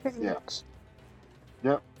 Pretty Yeah. much.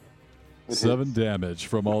 Yep. It 7 hits. damage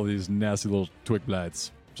from all these nasty little twig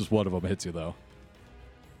blights. Just one of them hits you, though.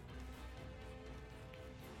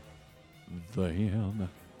 Damn.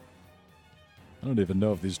 I don't even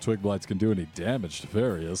know if these twig blights can do any damage to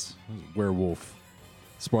Farius. Werewolf.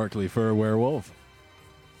 Sparkly fur werewolf.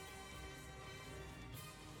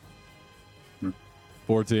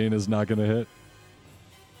 14 is not going to hit.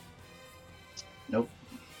 Nope.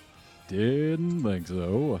 Didn't think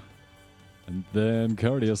so. And then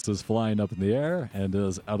Cardius is flying up in the air and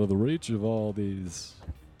is out of the reach of all these.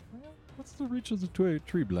 What's the reach of the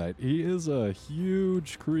tree blight? He is a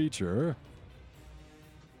huge creature.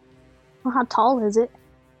 Well, how tall is it?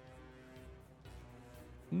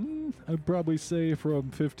 I'd probably say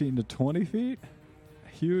from 15 to 20 feet.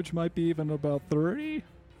 Huge might be even about 30.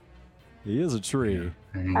 He is a tree.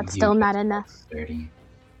 I think That's you still got not enough. 30.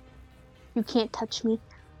 You can't touch me.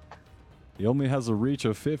 He only has a reach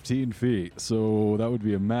of 15 feet, so that would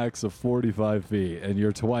be a max of 45 feet, and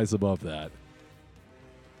you're twice above that.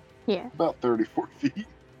 Yeah. About 34 feet.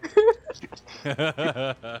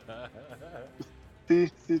 See,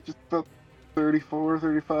 just about 34,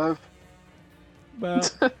 35.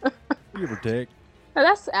 About, give or take. Now,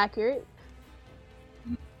 that's accurate.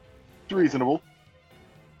 It's reasonable.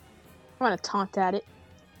 I want to taunt at it.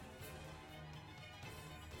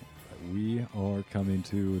 We are coming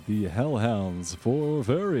to the Hellhounds for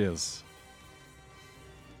Various.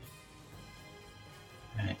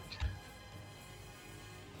 Right.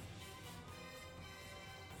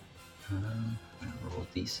 Roll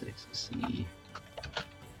d6 to see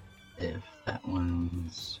if that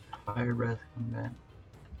one's fire breath combat.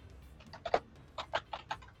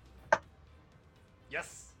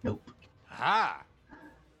 Yes. Nope. Ha!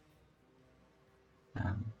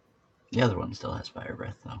 The other one still has fire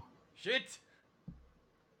breath though. Shit.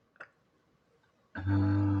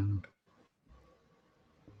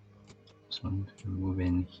 This one can move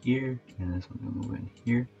in here, and this one can move in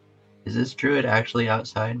here. Is this druid actually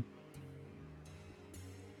outside?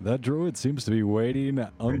 That druid seems to be waiting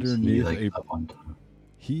Or is he, underneath like, a. up on top?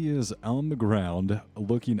 He is on the ground,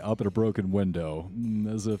 looking up at a broken window,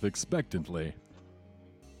 as if expectantly.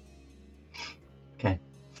 Okay.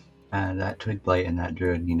 That twig blight and that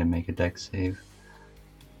druid need to make a dex save.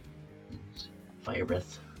 Fire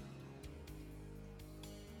breath.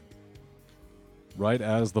 Right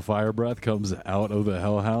as the fire breath comes out of the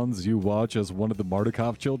Hellhounds, you watch as one of the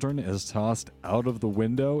Mardukov children is tossed out of the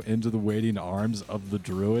window into the waiting arms of the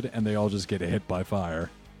druid, and they all just get hit by fire.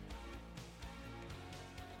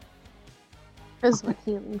 This is what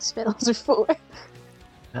healing spells are for.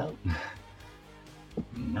 Well,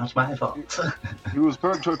 not my fault. He was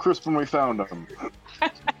burnt to a crisp when we found him.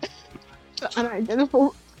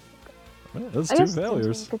 Unidentifiable. Well, that's I two guess-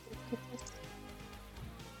 failures.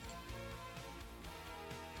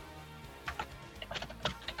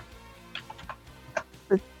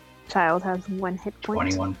 The child has 1 hit point.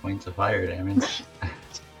 21 points of fire damage.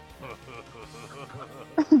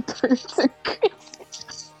 Burns are crazy.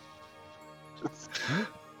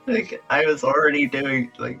 Like, I was already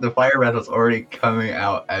doing, like, the fire breath was already coming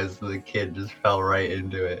out as the kid just fell right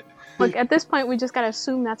into it. Look, at this point, we just gotta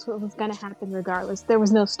assume that's what was gonna happen regardless. There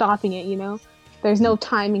was no stopping it, you know? There's no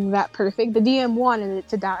timing that perfect. The DM wanted it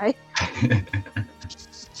to die.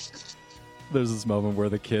 There's this moment where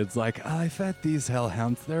the kid's like, I fed these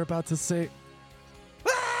Hellhounds. They're about to say.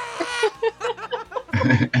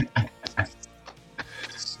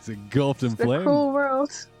 It's engulfed in The flame. cruel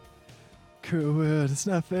world. Druid, it's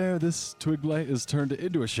not fair. This twig blight is turned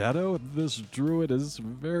into a shadow. This druid is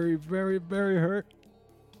very, very, very hurt.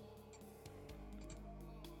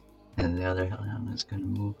 And the other hellhound is gonna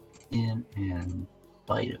move in and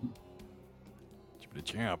bite him. Give it a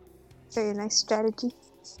champ. Very nice strategy.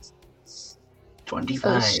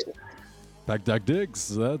 25. shit. Back Duck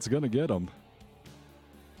Digs, that's gonna get him.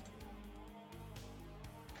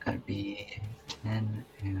 That'd be 10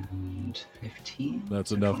 and 15. That's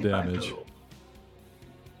so enough 25 damage. total.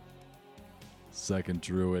 Second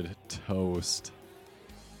druid, toast.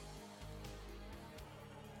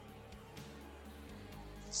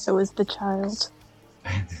 So is the child.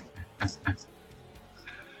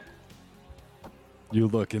 You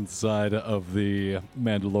look inside of the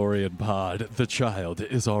Mandalorian pod. The child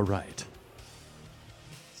is all right.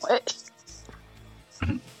 What?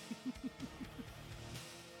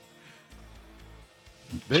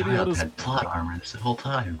 Baby Child Yoda's had plot armor this whole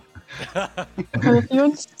time. If you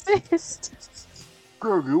insist.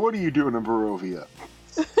 Grogu, what are you doing in Barovia?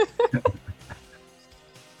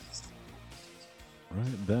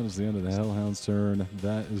 Right, that is the end of the Hellhound's turn.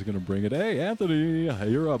 That is going to bring it. Hey, Anthony,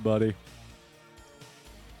 you're up, buddy.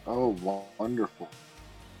 Oh, wonderful.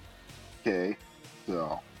 Okay,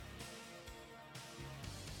 so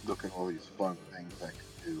look at all these fun things I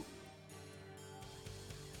can do.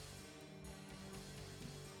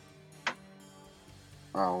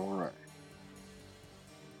 All right.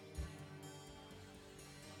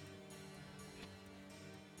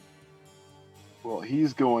 Well,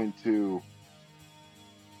 he's going to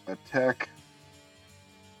attack.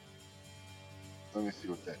 Let me see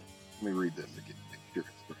what that. Let me read this again. Make sure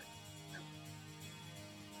it's right.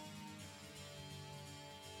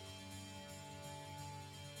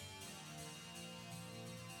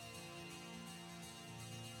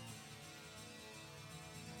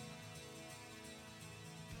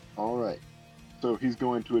 All right. So he's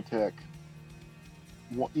going to attack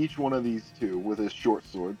each one of these two with his short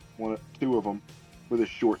sword. Two of them with his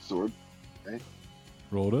short sword. Okay.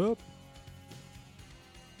 Rolled up.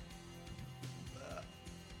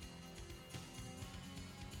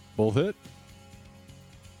 Both hit.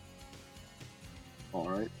 All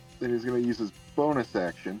right. Then he's going to use his bonus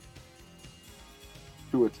action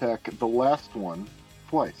to attack the last one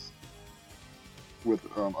twice with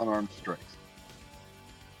unarmed strikes.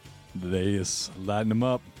 They just lighten them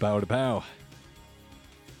up, pow to pow.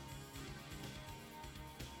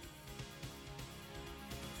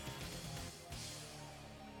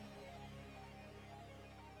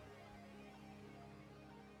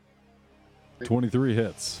 Okay. 23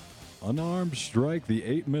 hits. Unarmed strike, the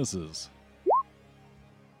 8 misses.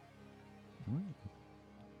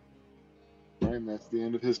 And that's the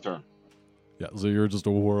end of his turn. Yeah, so you're just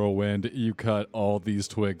a whirlwind. You cut all these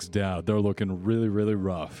twigs down. They're looking really, really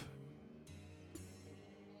rough.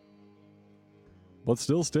 But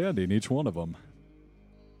still standing, each one of them.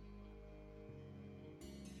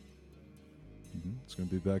 It's going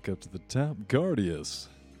to be back up to the top. Guardius.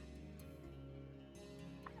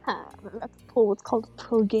 That's pull what's called a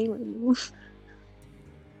pro gamer move.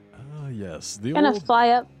 Ah, yes. The Gonna old... fly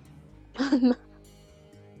up.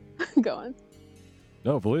 Go on.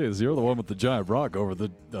 No, please. You're the one with the giant rock over the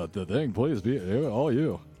thing. Please, be all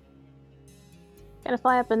you. Gonna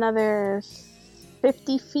fly up another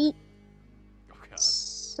 50 feet. Oh, God.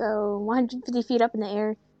 So 150 feet up in the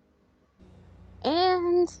air.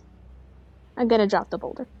 And I'm gonna drop the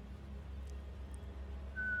boulder.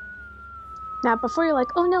 Now, before you're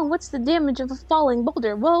like, oh no, what's the damage of a falling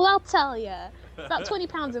boulder? Well, I'll tell ya. About 20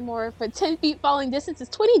 pounds or more for 10 feet falling distance is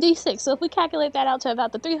 20d6. So if we calculate that out to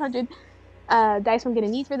about the 300 dice I'm gonna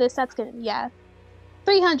need for this, that's gonna,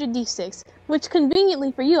 300d6. Which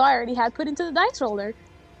conveniently for you, I already had put into the dice roller.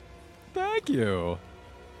 Thank you.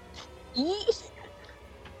 Yeet.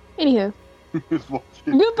 Anywho, Just watch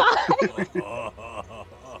it. goodbye.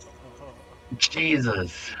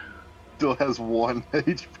 Jesus. Still has 1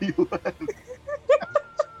 HP left.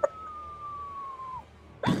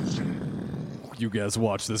 You guys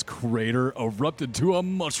watch this crater erupt into a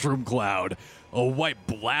mushroom cloud. A white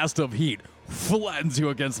blast of heat flattens you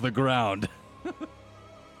against the ground.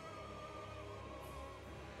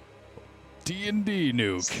 D&D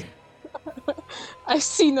nuke. I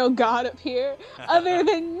see no god up here other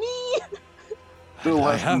than me. Still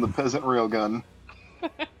I less than have- the peasant railgun.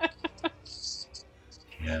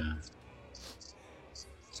 Yeah.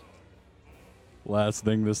 Last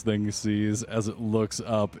thing this thing sees as it looks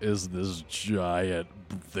up is this giant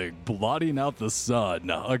thing blotting out the sun.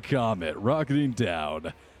 A comet rocketing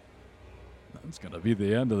down. That's gonna be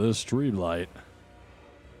the end of this streamlight.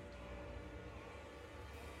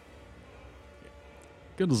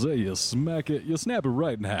 Gonna say you smack it, you snap it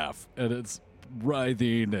right in half, and it's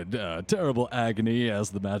writhing in terrible agony as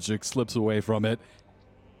the magic slips away from it.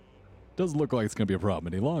 Doesn't look like it's gonna be a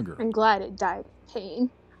problem any longer. I'm glad it died of pain.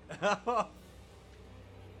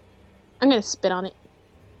 I'm gonna spit on it.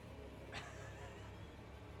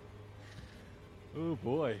 Oh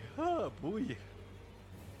boy. Oh boy.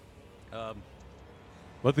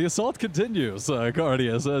 But the assault continues,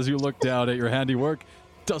 Guardius, as you look down at your handiwork,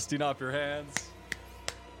 dusting off your hands.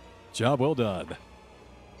 Job well done.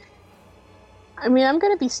 I mean, I'm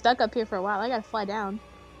gonna be stuck up here for a while. I gotta fly down.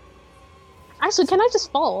 Actually, can I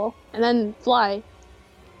just fall and then fly?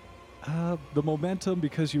 The momentum,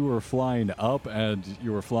 because you were flying up, and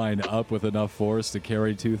you were flying up with enough force to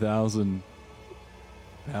carry 2,000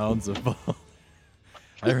 pounds of ball.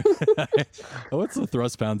 What's the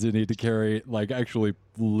thrust pounds you need to carry, like, actually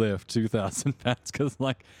lift 2,000 pounds? Because,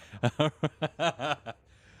 like, I'll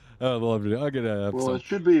get Well, it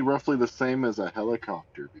should be roughly the same as a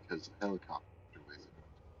helicopter because a helicopter weighs it.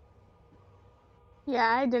 Yeah,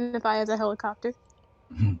 I identify as a helicopter.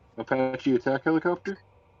 Apache attack helicopter?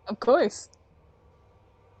 Of course.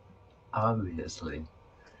 Obviously.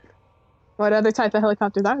 What other type of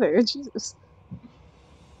helicopters are there? Jesus.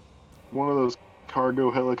 One of those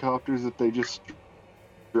cargo helicopters that they just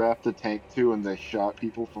strapped a tank to and they shot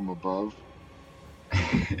people from above.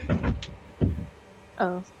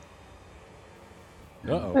 Oh.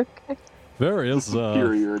 Uh-oh. Okay. There is,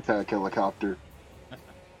 Superior attack helicopter.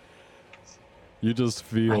 you just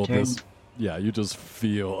feel My turn. this, you just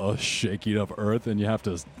feel a shaking of earth, and you have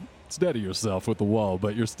to steady yourself with the wall,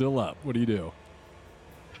 but you're still up. What do you do?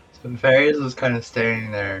 So Various was kind of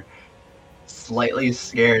standing there, slightly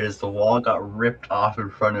scared as the wall got ripped off in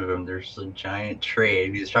front of him. There's a giant tree,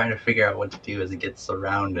 and he's trying to figure out what to do as it gets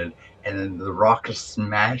surrounded. And then the rock just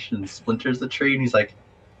smashes and splinters the tree, and he's like,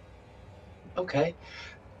 okay.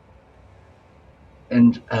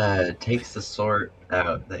 And takes the sword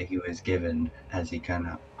out that he was given as he kind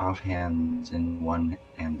of offhands in one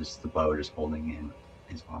hand, just the bow just holding in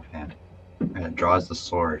his offhand. Draws the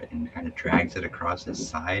sword and kind of drags it across his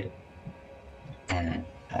side, and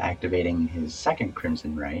activating his second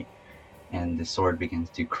Crimson Right, and the sword begins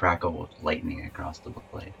to crackle with lightning across the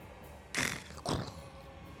blade.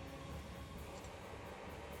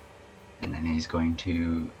 And he's going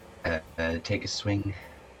to take a swing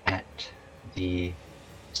at the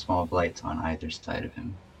small blights on either side of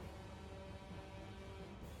him.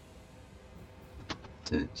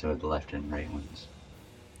 So the left and right ones.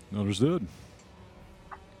 Understood.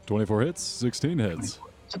 24 hits, 16 hits.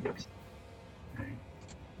 24. Right.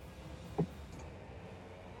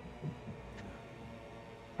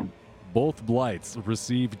 Both blights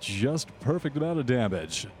receive just perfect amount of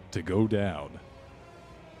damage to go down.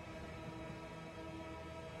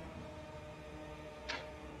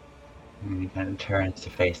 And he kind of turns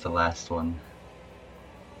to face the last one.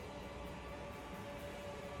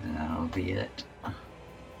 And that'll be it.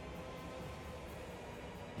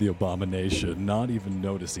 The abomination, not even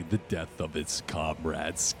noticing the death of its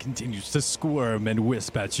comrades, continues to squirm and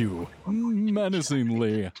wisp at you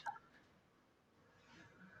menacingly.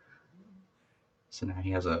 So now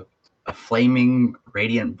he has a flaming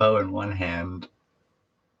radiant bow in one hand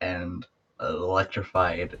and an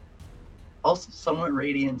electrified, also somewhat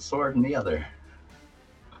radiant sword in the other.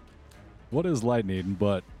 What is lightning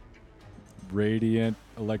but radiant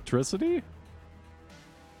electricity?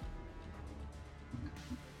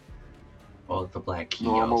 Well, the black key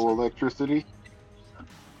Normal also. electricity.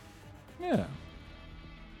 Yeah.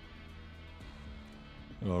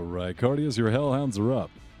 All right, Cardias, your hellhounds are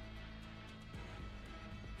up.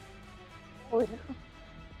 Oh, yeah.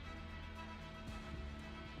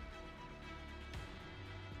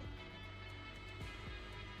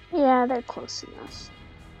 Yeah, they're close enough.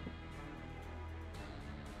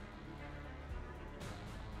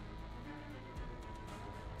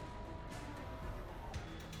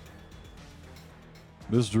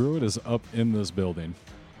 This druid is up in this building.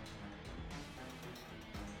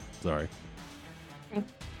 Sorry.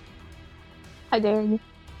 I dare you.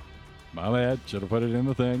 My bad. Should have put it in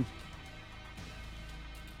the thing.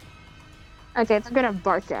 Okay, they're gonna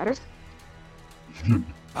bark at her.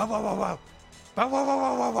 Bow, wow, wow, wow. Bow, wow, wow,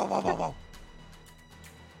 wow, wow, wow, wow, wow, wow.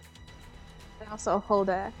 They also hold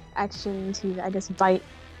a action to, I guess, bite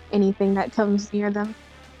anything that comes near them,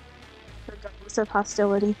 regardless of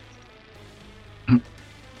hostility.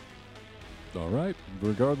 All right.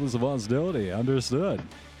 Regardless of hostility. Understood.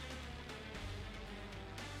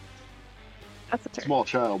 That's a turn. Small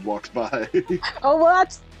child walks by. Oh, well,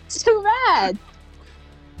 that's too bad.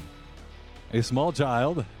 A small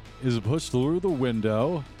child is pushed through the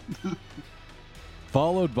window,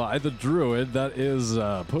 followed by the druid that is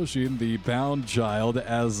pushing the bound child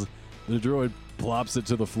as the druid plops it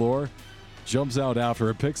to the floor, jumps out after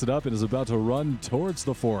it, picks it up, and is about to run towards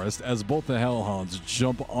the forest as both the hellhounds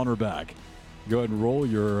jump on her back. Go ahead and roll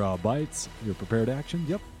your bites, your prepared action.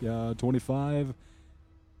 Yep, 25.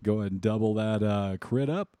 Go ahead and double that crit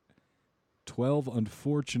up. 12,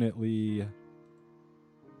 unfortunately.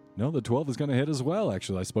 No, the 12 is going to hit as well,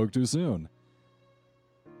 actually. I spoke too soon.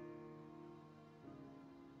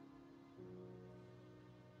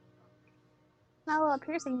 Not a lot of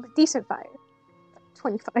piercing, but decent fire.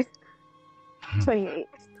 25. 28.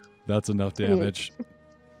 That's enough damage.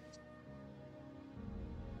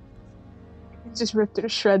 Just ripped her to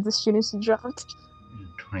shreds as soon as she dropped.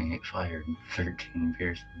 28 fire and 13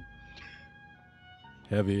 piercing.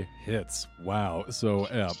 Heavy hits. Wow. So,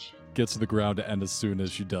 yeah, gets to the ground, and as soon as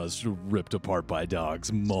she does, she's ripped apart by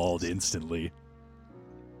dogs, mauled instantly.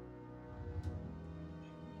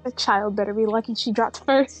 The child better be lucky she dropped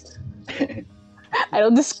first. I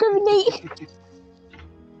don't discriminate.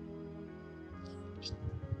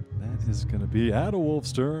 That is going to be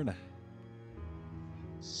Adawolf's turn.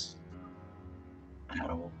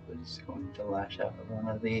 Adolf is going to lash out at one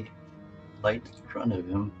of the lights in front of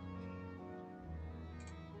him.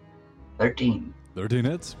 13. 13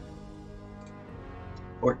 hits.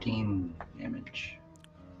 14 damage.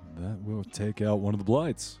 That will take out one of the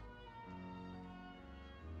blights.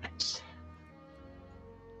 Nice.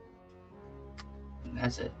 And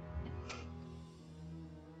that's it.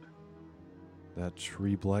 That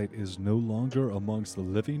tree blight is no longer amongst the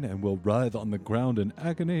living and will writhe on the ground in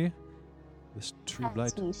agony. This tree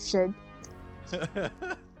blight. As you should.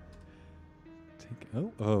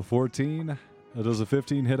 Take 14. Does a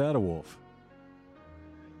 15 hit Adawolf?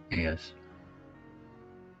 Yes.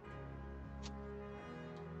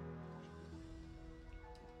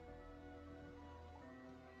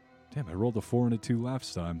 Damn, I rolled a 4 and a 2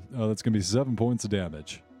 last time. Oh, that's going to be 7 points of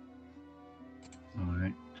damage.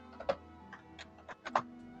 Alright.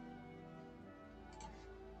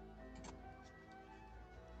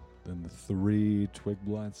 Then the 3 twig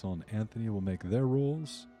blights on Anthony will make their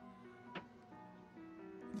rolls.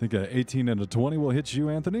 I think a 18 and a 20 will hit you,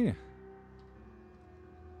 Anthony.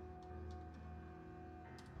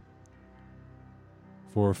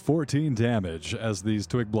 for 14 damage as these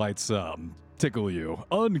twig blights tickle you,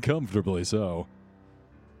 uncomfortably so.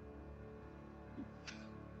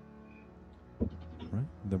 Right,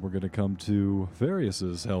 then we're going to come to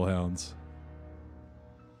Varius's Hellhounds.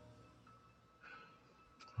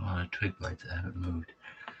 A lot of twig blights that haven't moved.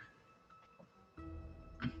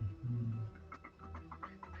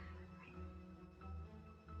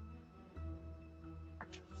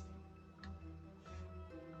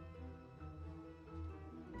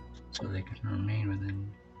 So they can remain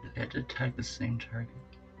within. They have to attack the same target.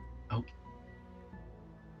 Oh,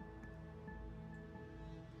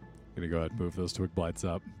 Gonna go ahead and move those twig blights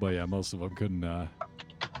up. But yeah, most of them couldn't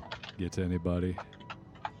get to anybody.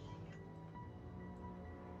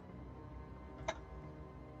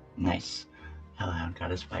 nice. Hellhound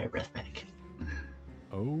got his fire breath back.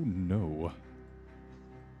 Oh no.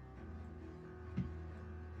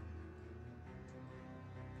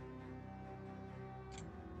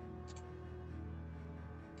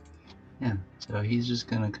 Yeah, so he's just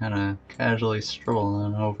gonna kind of casually stroll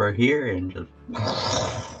on over here and just.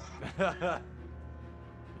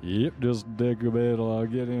 Yep, just dig a bit. I'll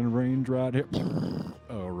get in range right here.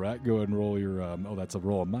 All right, go ahead and roll your. Oh, that's a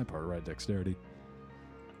roll on my part, right? Dexterity.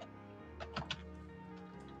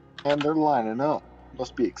 And they're lining up.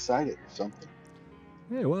 Must be excited or something.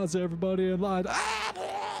 Hey, why's everybody in line?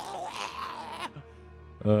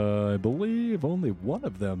 I believe only one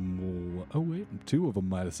of them will. Oh wait, two of them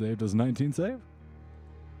might have saved. Does 19 save?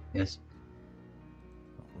 Yes,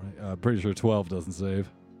 All right, pretty sure 12 doesn't save.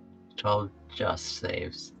 12 just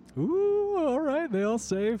saves. Ooh, all right, they all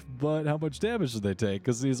save. But how much damage do they take?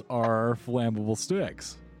 Because these are flammable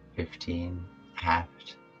sticks. 15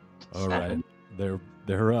 halved. to All right, 7.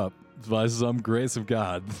 they're up by some grace of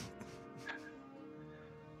God.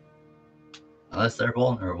 Unless they're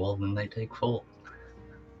vulnerable, then they take full.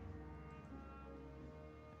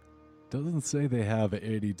 Doesn't say they have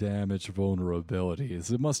 80 damage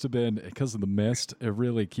vulnerabilities. It must have been because of the mist. It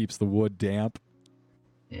really keeps the wood damp.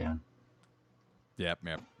 Yeah. Yep,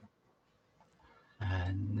 yep.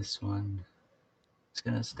 And this one is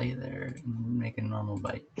gonna stay there and make a normal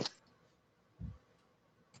bite.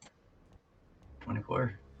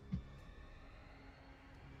 24.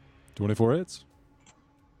 24 hits.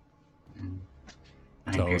 And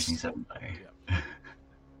 9 Toast. piercing, 7 fire.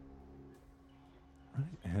 Right,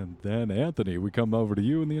 and then Anthony, we come over to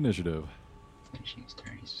you in the initiative. Finishing his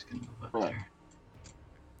turn, he's just gonna move up Right. there.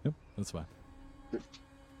 Yep, that's fine.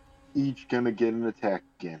 Each gonna get an attack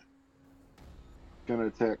again. Gonna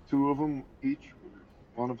attack two of them each.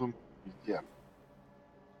 One of them, yeah.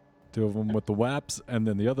 Two of them with the whaps, and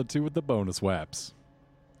then the other two with the bonus whaps.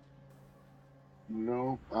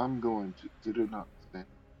 No, I'm going to. Did it not say?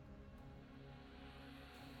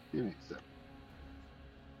 Give me a second.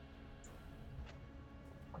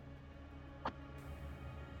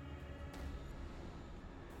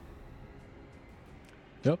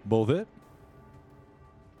 Yep, both hit.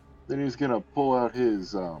 Then he's gonna pull out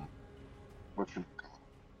his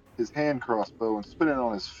his hand crossbow and spin it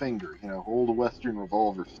on his finger, old Western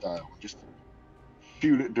revolver style. Just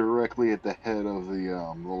shoot it directly at the head of the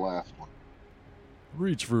last one.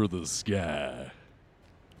 Reach for the sky.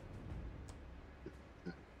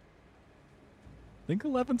 Think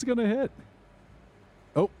 11's gonna hit.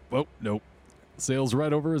 Oh, nope. Sails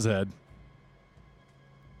right over his head.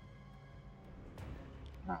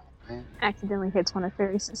 Oh, man. Accidentally hits one of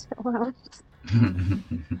Ferris's Hellhounds.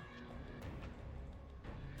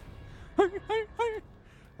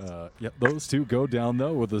 Yep, those two go down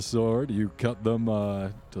though with a sword. You cut them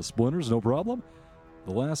to splinters, no problem.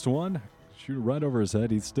 The last one, shoot it right over his head.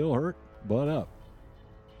 He's still hurt, but up.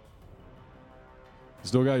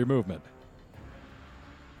 Still got your movement.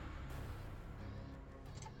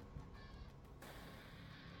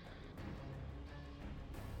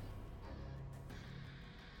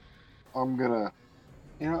 I'm gonna,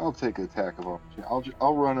 I'll take an attack of opportunity.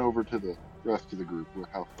 I'll run over to the rest of the group.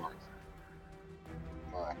 How far is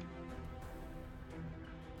it? My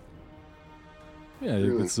Yeah,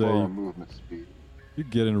 you really could say far on movement speed. you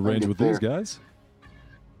could get in range get with these there. guys.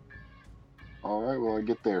 All right, well I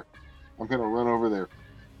get there. I'm gonna run over there.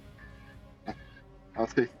 I'll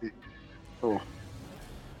take the. Oh,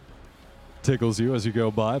 Tickles you as you go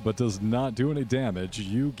by, but does not do any damage.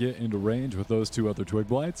 You get into range with those two other twig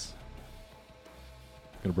blights.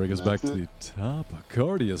 Gonna bring us back That's to the top.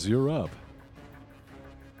 Cardius, you're up.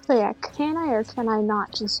 So yeah, can I or can I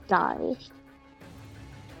not just dive?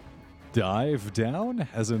 Dive down,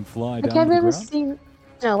 as in fly Like down to have the you ever ground. seen?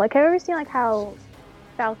 No, like have you ever seen like how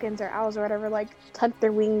falcons or owls or whatever like tuck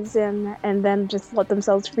their wings in and then just let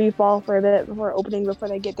themselves free fall for a bit before opening before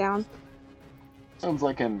they get down? Sounds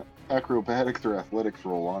like an acrobatics or athletics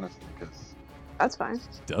roll, honestly, because That's fine.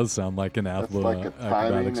 Does sound like an That's like a timing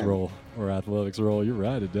acrobatics and- roll or athletics roll. You're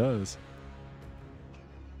right, it does.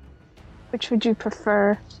 Which would you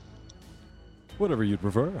prefer? Whatever you'd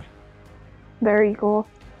prefer. They're equal.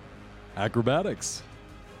 Acrobatics.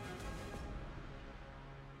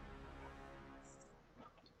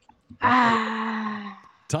 Ah.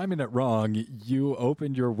 Timing it wrong, you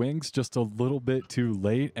open your wings just a little bit too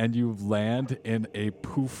late and you land in a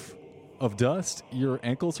poof of dust. Your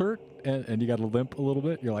ankles hurt and you got to limp a little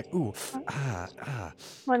bit. You're like, ooh, ah.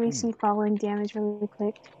 Let me see falling damage really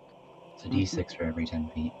quick. It's a d6 for every 10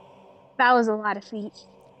 feet. That was a lot of feet.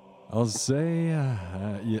 I'll say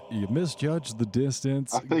you misjudged the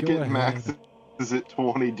distance. I think Go it ahead. maxes at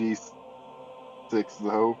 20d6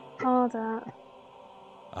 though. Hold up.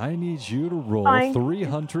 I need you to roll Fine.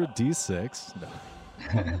 300 d6. No.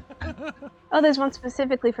 Oh, there's one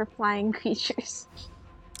specifically for flying creatures.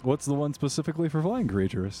 What's the one specifically for flying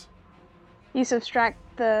creatures? You subtract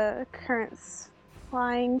the current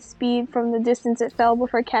flying speed from the distance it fell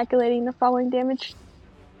before calculating the falling damage.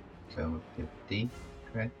 So 50,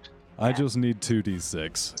 correct? I just need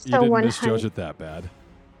 2d6. You So didn't 100. misjudge it that bad.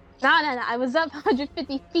 No. I was up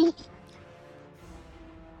 150 feet.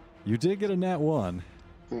 You did get a nat 1.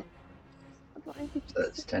 So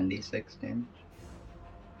that's 10d6 damage.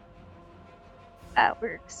 That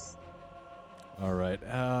works. All right.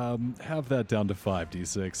 Have that down to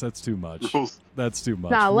 5d6. That's too much. Rolls, That's too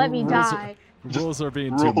much. Nah, let me Rules are- die. Rules are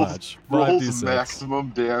being too rolls, much. rolls 5d6. maximum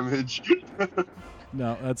damage.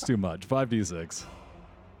 No, that's too much. 5d6.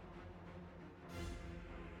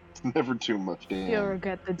 It's never too much You'll damage.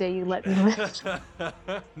 regret the day you let me live.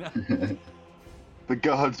 The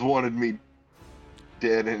gods wanted me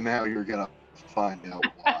dead, and now you're gonna find out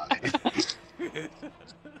why.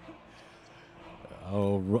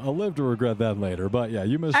 I'll live to regret that later. But yeah,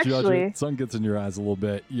 you misjudge Actually- it. Sun gets in your eyes a little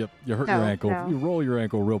bit. You hurt your No, ankle. no. You roll your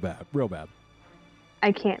ankle real bad. Real bad.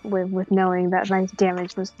 I can't live with knowing that my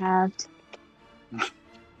damage was halved.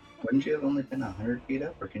 Wouldn't you have only been 100 feet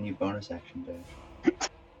up, or can you bonus action dash?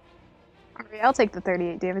 Alright, I'll take the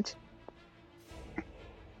 38 damage.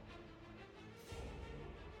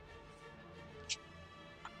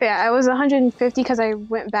 Yeah, I was 150 because I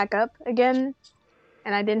went back up again,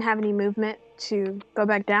 and I didn't have any movement to go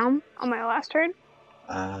back down on my last turn.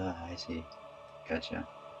 Ah, I see. Gotcha.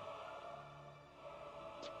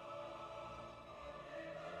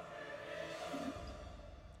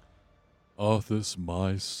 Arthas,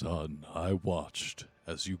 my son, I watched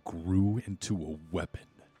as you grew into a weapon.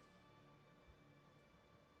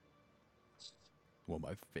 One of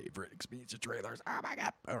my favorite expansion trailers. Oh my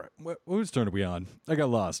god! All right, whose turn are we on? I got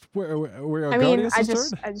lost. Where I mean,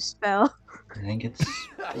 Cardius' I just fell. I think it's.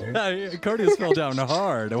 turn? Cardius fell down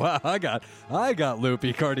hard. Wow, I got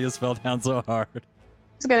loopy. Cardius fell down so hard.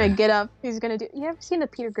 He's gonna get up. He's gonna do. You ever seen the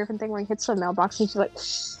Peter Griffin thing where he hits the mailbox and he's like,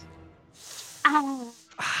 ah.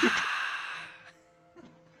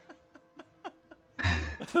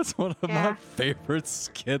 That's one of my Yeah. favorite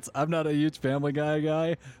skits. I'm not a huge Family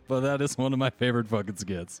guy, but that is one of my favorite fucking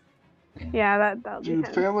skits. Yeah, that'll be Dude,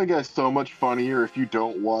 him. Family Guy's so much funnier if you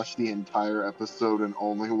don't watch the entire episode and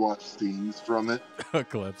only watch scenes from it.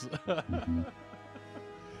 Clips. Mhm.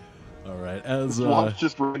 All right, as Watch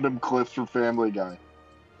just random clips from Family Guy.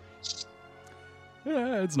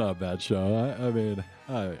 yeah, it's not a bad show. I mean,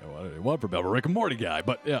 I want from a Rick and Morty guy,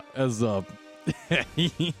 but yeah, as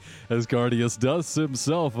as Cardius dusts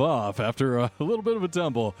himself off after a little bit of a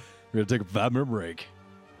tumble, we're gonna take a 5-minute break.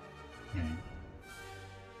 Mhm.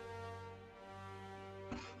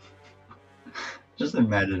 Just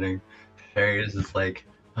imagining Farius is like,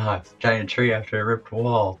 giant tree after a ripped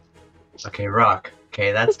wall. Okay, rock.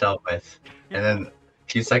 Okay, that's dealt with. And then a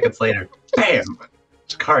few seconds later, bam!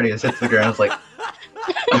 Cardius hits the ground. It's like,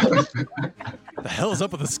 The hell's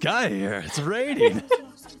up with the sky here? It's raining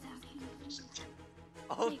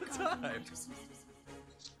all the time.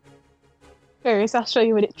 Farius, I'll show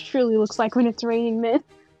you what it truly looks like when it's raining, man.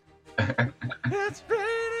 It's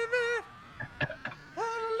raining, man.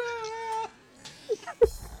 Hallelujah.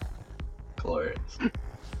 glorious.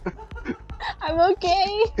 I'm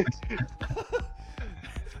okay.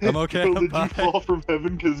 I'm okay. Will, did Bye. you fall from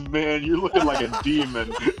heaven? Because, man, you're looking like a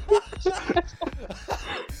demon.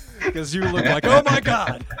 Because you look like, oh my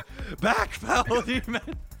god, back foul demon.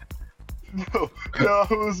 No, I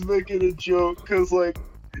was making a joke because, like,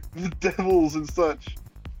 the devils and such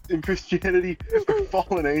in Christianity are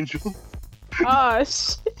fallen angels. Oh,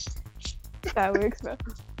 shit. That works, though.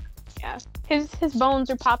 Yeah. His bones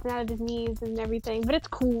are popping out of his knees and everything, but it's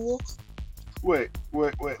cool. Wait,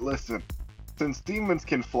 listen. Since demons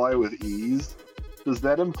can fly with ease, Does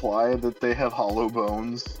that imply that they have hollow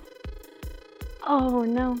bones? Oh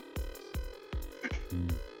no. Hmm.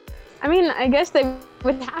 I mean, I guess they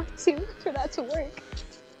would have to for that to work.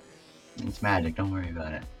 It's magic, don't worry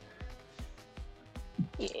about it.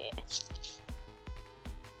 Yeah.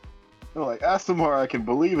 No, like Asimar, I can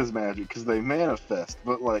believe is magic because they manifest,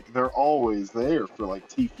 but like they're always there for like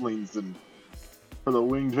tieflings and for the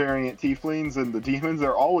winged variant tieflings and the demons.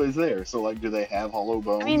 They're always there. So like, do they have hollow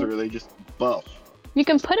bones mean- or are they just buff? You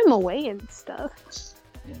can put them away and stuff.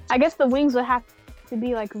 Yeah. I guess the wings would have to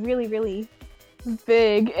be like really, really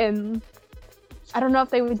big, and I don't know if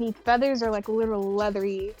they would need feathers or like literal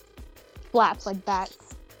leathery flaps like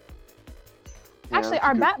bats. Yeah, Actually, that's a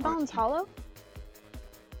are good bat question. bones hollow?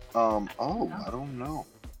 I don't know.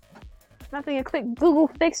 Nothing a quick Google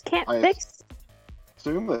fix can't I- fix.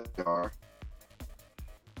 Assume they are.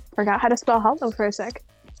 Forgot how to spell hollow for a sec.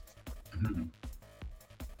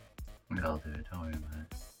 I'll do it, don't worry about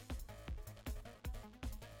it.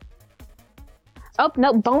 Oh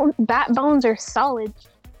no, bat bones are solid.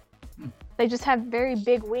 They just have very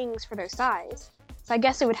big wings for their size. So I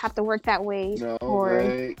guess it would have to work that way. No, or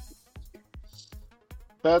they.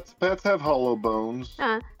 Bats have hollow bones.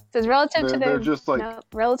 it says relative to They're their just like no,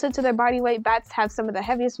 relative to their body weight, bats have some of the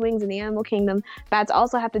heaviest wings in the animal kingdom. Bats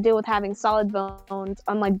also have to deal with having solid bones,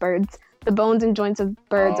 unlike birds. The bones and joints of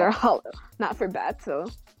birds Oh. are hollow, not for bats. So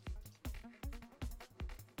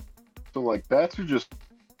like bats are just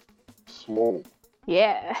swole.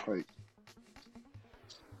 yeah.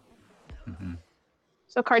 Mhm.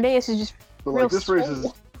 So Cardaeus is just But real like this raises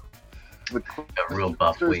swole. the Got real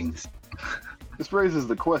buff There's- wings. This raises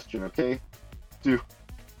the question, okay?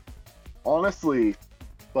 Honestly,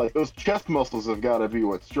 like those chest muscles have got to be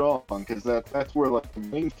what's strong, because that's where like the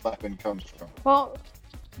wing flapping comes from. Well,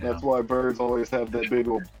 Yeah. That's why birds always have that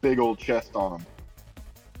big old chest on them.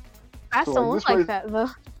 bats So, don't like, look this like way- that though.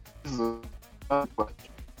 This is a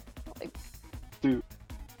question. Like- Dude.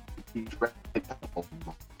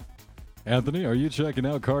 Anthony, are you checking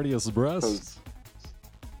out Cardius' breasts?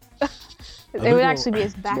 It think would we'll- actually be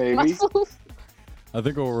his back Maybe. muscles. I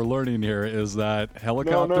think what we're learning here is that No,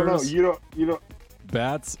 helicopters, you don't.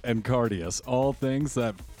 bats, and Cardius, all things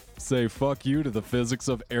that say fuck you to the physics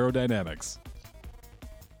of aerodynamics.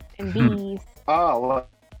 And bees. Like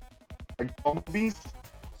bumblebees.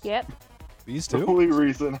 Yep. These The two? only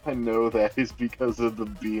reason I know that is because of the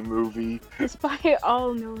bee movie. It's by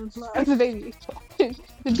all known laws, baby.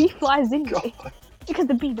 The bee flies anyway. God, Because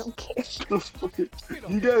the bee don't care. the fucking-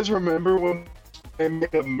 you guys remember when they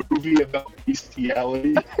made a movie about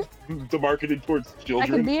bestiality, marketed towards That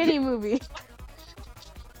children? could be any movie.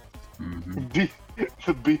 Mhm.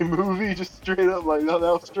 The bee movie, just straight up like, no,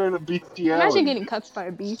 that was straight up bestiality. Imagine getting cussed by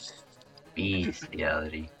a bee.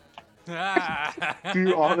 Bestiality.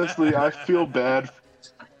 Dude, honestly, I feel bad.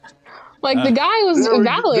 Like, the guy was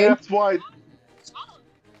valid. That's why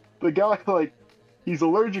the guy, like, he's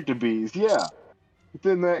allergic to bees, yeah. But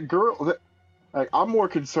then that girl, like, I'm more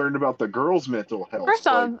concerned about the girl's mental health. First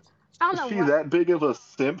Like, off, I don't is know she why that big of a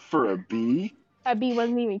simp for a bee? that bee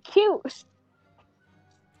wasn't even cute.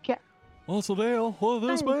 Also, Dale, will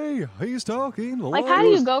this be? He's talking. Like, how do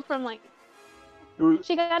you go from, like, It was,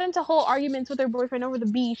 she got into whole arguments with her boyfriend over the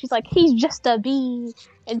bee. She's like, he's just a bee.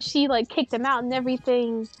 And she, like, kicked him out and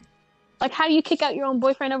everything. Like, how do you kick out your own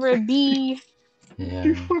boyfriend over a bee?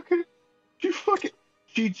 Yeah.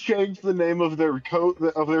 she changed the name of their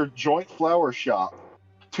of their joint flower shop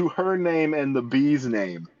to her name and the bee's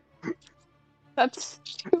name. That's.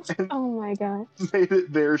 Oh my god. Made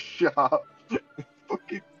it their shop.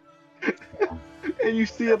 Fucking- and you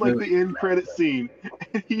see it like the end credit scene,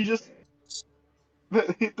 and he just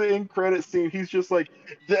the end credit scene. He's just like,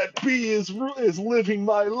 that bee is living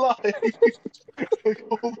my life. Like,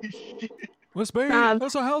 holy shit! This bee, God.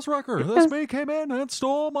 that's a house wrecker. This bee came in and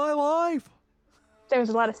stole my life. There was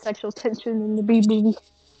a lot of sexual tension in the bee movie.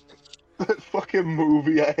 That fucking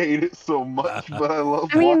movie, I hate it so much, but I love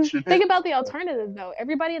I mean, watching think it. about the alternative though.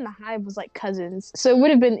 Everybody in the hive was like cousins, so it would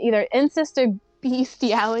have been either incest or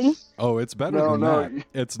bestiality. Oh, it's better No, than no.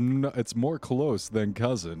 that. It's more close than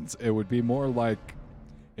cousins. It would be more like,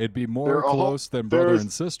 it'd be more They're all- close than brother there's-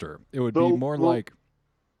 and sister. It would be they'll- more they'll- like.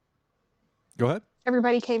 Go ahead.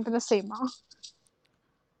 Everybody came from the same mom.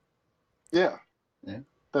 Yeah. Yeah.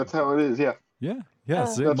 That's how it is. Yeah, Yeah, yeah.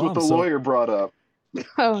 same that's what mom, the so- lawyer brought up.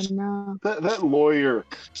 Oh no. That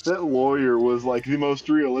lawyer was like the most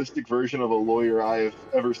realistic version of a lawyer I have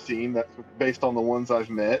ever seen. That's based on the ones I've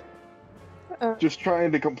met. Just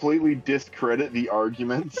trying to completely discredit the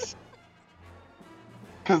arguments.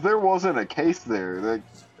 Because there wasn't a case there.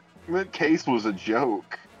 That case was a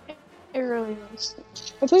joke. It really is.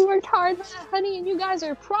 If we worked hard for that, honey, and you guys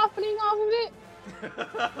are profiting off of it,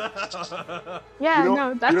 yeah, You know-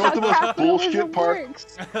 no, that's you know how what the most capitalism bullshit part-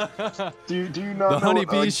 works. Do you not The know?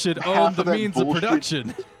 honeybees should half own the of that means of bullshit-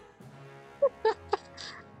 production.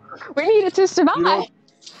 We need it to survive. You know,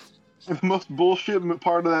 the most bullshit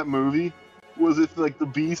part of that movie was if like the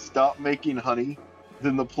bees stop making honey,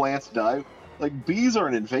 then the plants die. Like bees are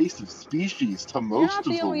an invasive species to You're most not of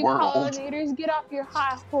the the only world. pollinators. Get off your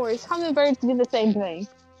high horse. Hummingbirds do the same thing.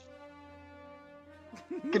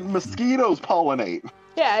 Fucking mosquitoes pollinate.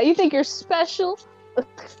 Yeah, you think you're special?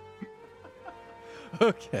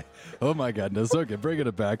 Okay. Oh my goodness. Okay, bringing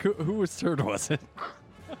it back. Whose turn was it?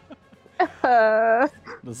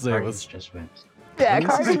 Let's say it Cardi's was. just went. Yeah,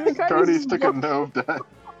 Cardi's took a nosedive.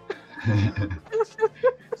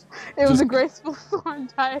 It was a graceful swan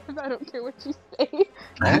dive. I don't care what you say.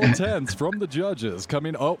 All tens from the judges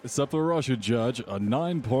coming. Oh, except for the Russian judge, a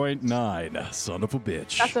 9.9. Son of a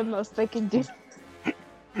bitch. That's the most they can do.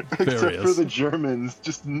 Except for Various. the Germans,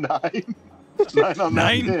 just 9. 9 on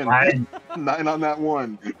Nine? that 10. 9 on that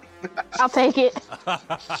 1. I'll take it.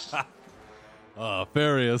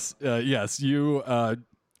 Farius, yes, you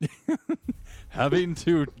having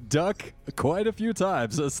to duck quite a few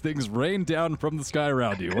times as things rain down from the sky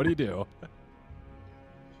around you. What do you do?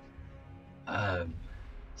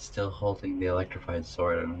 Still holding the electrified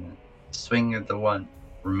sword. I'm gonna swing at the one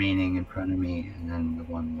remaining in front of me, and then the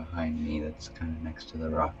one behind me that's kind of next to the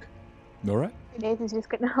rock. All right. Nathan's just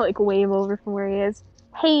gonna like wave over from where he is.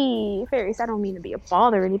 Hey, Fairies, I don't mean to be a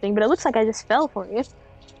bother or anything, but it looks like I just fell for you.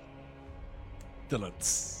 Ta-da.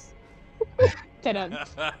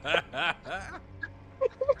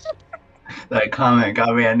 That comment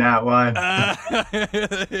got me a nat 1.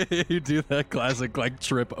 You do that classic like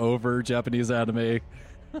trip over Japanese anime.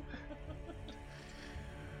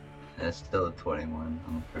 It's still a 21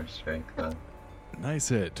 on the first strike, though. Nice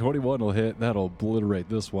hit. 21 will hit. That'll obliterate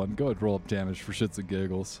this one. Go ahead, roll up damage for shits and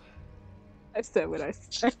giggles. I said what I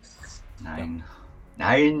said. 9.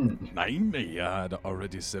 9. He had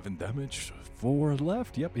already 7 damage. 4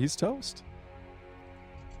 left. Yep, he's toast.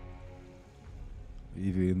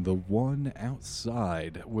 Leaving the one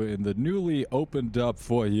outside in the newly opened up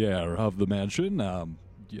foyer of the mansion.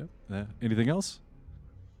 Yep. Anything else?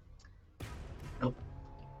 Nope.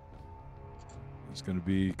 It's going to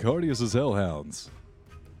be Cardius's Hellhounds.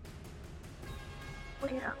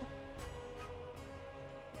 Yeah.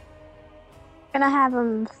 Can I have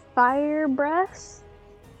him fire breath?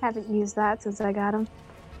 Haven't used that since I got him.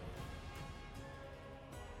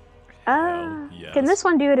 yes. Can this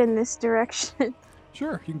one do it in this direction?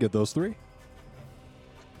 Sure, you can get those 3.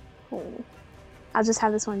 Cool. I'll just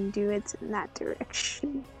have this one do it in that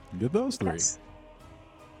direction. Get those 3. Yes.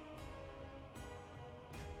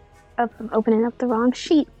 Oh, I'm opening up the wrong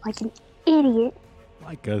sheet like an idiot.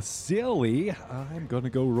 Like a silly, I'm gonna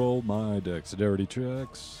go roll my dexterity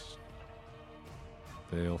checks.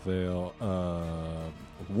 Fail, fail.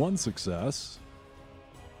 1 success.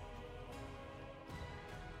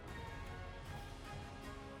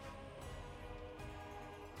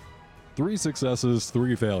 Three successes,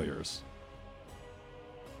 3 failures.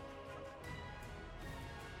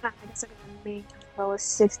 I guess I'm gonna make roll a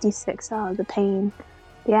 66. Oh, the pain.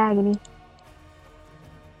 The agony.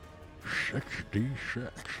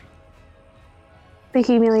 66. The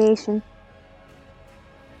humiliation.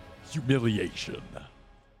 Humiliation.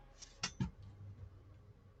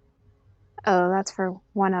 Oh, that's for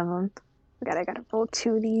one of them. I gotta roll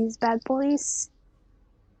 2 of these bad boys.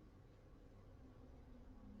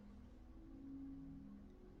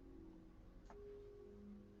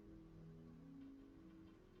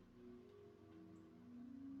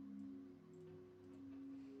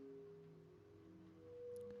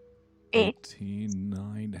 Eh. 18,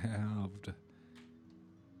 9 halved.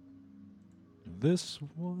 This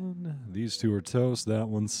one, these 2 are toast. That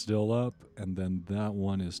one's still up, and then that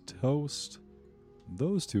one is toast.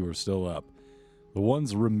 Those 2 are still up. The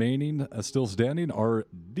ones remaining, still standing, are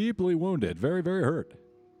deeply wounded, very, very hurt.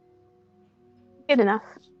 Good enough.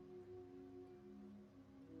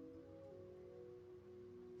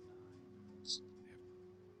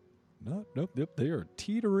 Nope, they are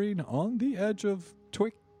teetering on the edge of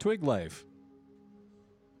twig life.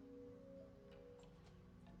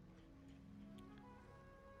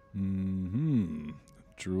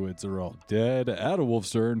 Druids are all dead.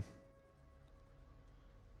 Adderwolf's turn.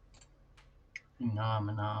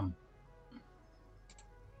 Nom.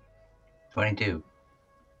 22.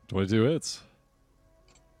 22 hits.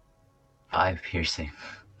 5 piercing.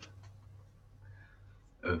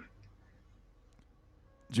 Oof.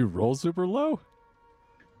 Did you roll super low?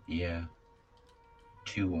 Yeah.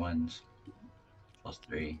 2 ones. Plus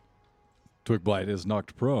 3. Twig Blight is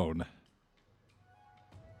knocked prone.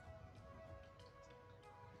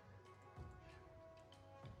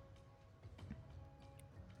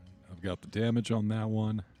 I've got the damage on that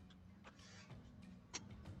one.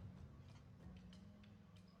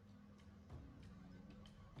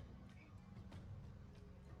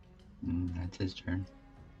 That's his turn.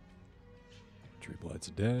 Tree Blight's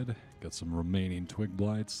dead. Got some remaining Twig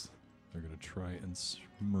Blights. They're going to try and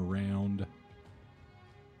swim around.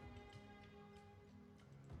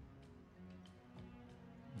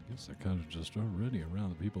 I guess they're kind of just already around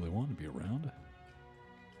the people they want to be around.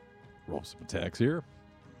 Roll some attacks here.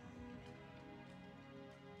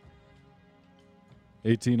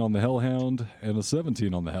 18 on the Hellhound and a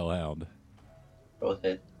 17 on the Hellhound. Both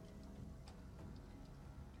hit.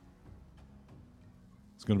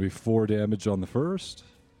 It's going to be 4 damage on the first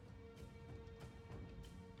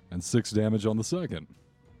and 6 damage on the second.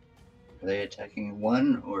 Are they attacking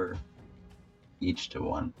one or each to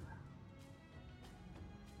one?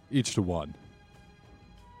 Each to 1.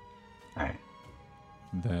 Alright.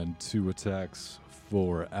 Then 2 attacks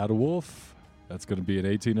for Adawolf. That's going to be an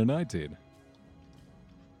 18 and 19.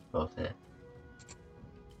 Both hit.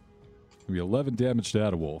 It'll be 11 damage to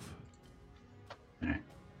Adawolf. Alright.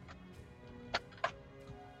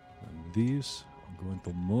 And these are going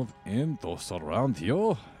to move in to surround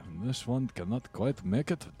you. And this one cannot quite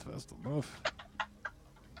make it fast enough.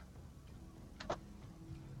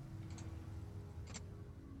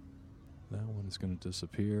 That one is going to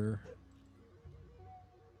disappear.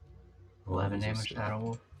 11 damage to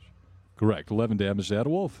Adderwolf. Correct. 11 damage to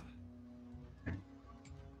Adawolf.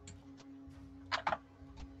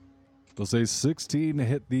 They'll say 16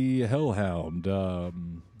 hit the Hellhound. I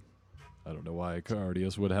don't know why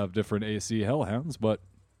Cardius would have different AC Hellhounds, but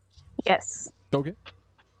Yes. okay.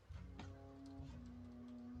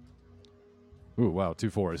 Ooh, wow, 2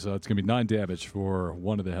 4s. So it's going to be 9 damage for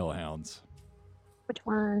one of the Hellhounds. Which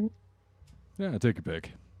one? Yeah, take your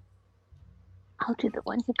pick. I'll do the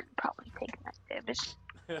one who can probably take that damage.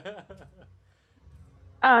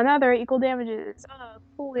 Oh, now they're equal damages. Oh,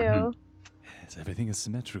 Julio. Yes, everything is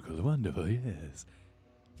symmetrical. Wonderful, yes.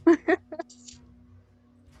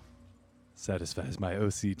 Satisfies my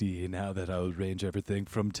OCD now that I'll range everything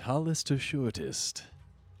from tallest to shortest.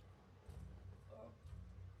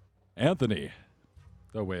 Anthony.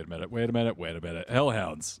 Oh, wait a minute.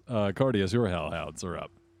 Hellhounds. Cardius, your Hellhounds are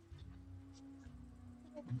up.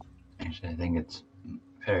 Actually, I think it's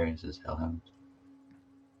Farius' Hellhound.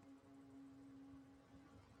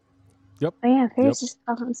 Oh yeah, Ferris is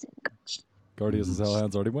on sync. Cardius'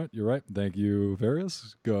 Hellhounds already went. You're right. Thank you,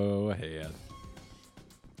 Varius. Go ahead.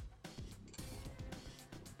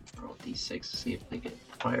 Roll d6 to see if they get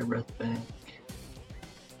fire breath back.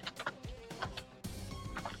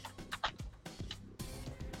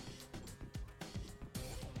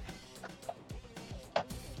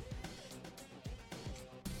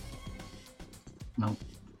 Nope.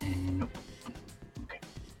 And nope. Okay.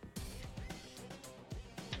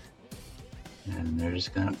 And they're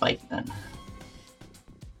just gonna bite then.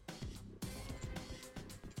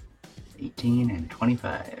 18 and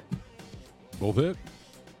 25. Both hit.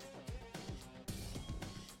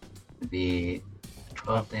 Would be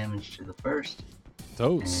 12 damage to the first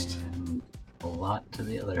Toast. and a lot to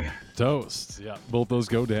the other. Toast. Yeah, both those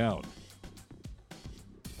go down.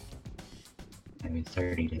 Maybe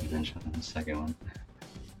 30 damage on the second one.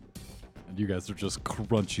 And you guys are just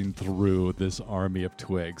crunching through this army of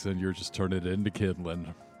twigs, and you're just turning it into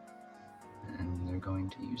kindling. And they're going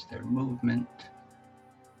to use their movement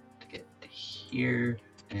to get to here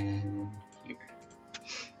and here.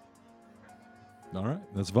 All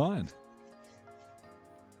right, that's fine.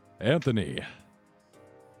 Anthony.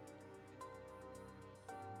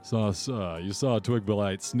 You saw a twig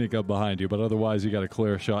blight sneak up behind you, but otherwise you got a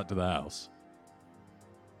clear shot to the house.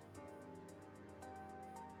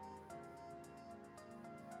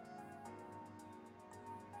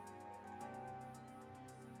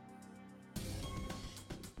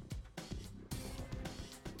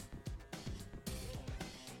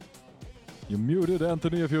 You're muted,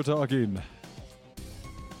 Anthony, if you're talking.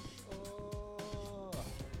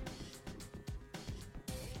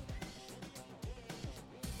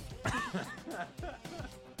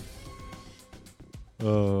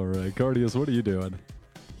 All right, Cardius, what are you doing?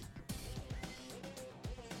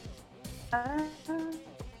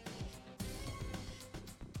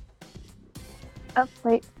 Oh,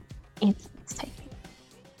 wait. It's taking.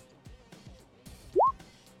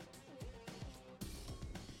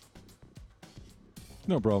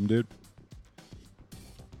 No problem, dude.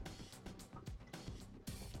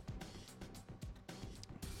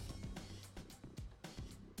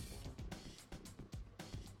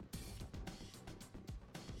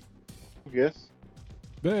 Yes?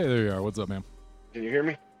 Hey, there you are. What's up, man? Can you hear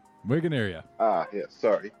me? We can hear you. Ah, yes,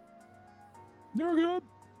 sorry. You're good.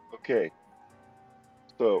 Okay.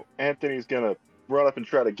 So, Anthony's gonna run up and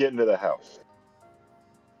try to get into the house.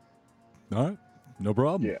 All right. No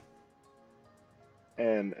problem. Yeah.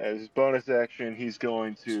 And as his bonus action, he's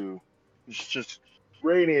going to just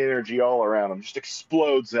radiant energy all around him, just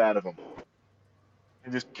explodes out of him.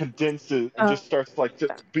 And just condenses, and just starts like to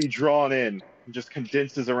be drawn in, and just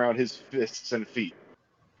condenses around his fists and feet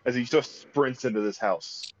as he just sprints into this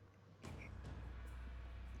house.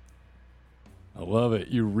 I love it.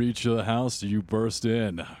 You reach the house, you burst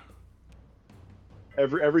in.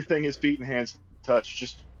 Everything his feet and hands touch,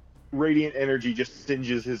 just radiant energy just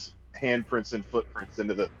singes his handprints and footprints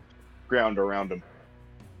into the ground around him.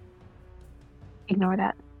 Ignore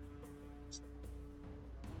that.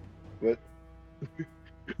 But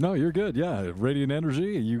No, you're good. Yeah, radiant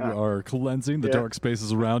energy. You are cleansing the dark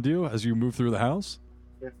spaces around you as you move through the house.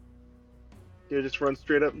 yeah, just run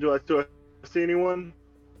straight up. Do I see anyone?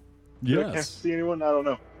 I can't Yes. see anyone. I don't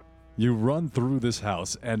know. You run through this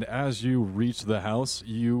house, and as you reach the house,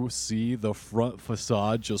 you see the front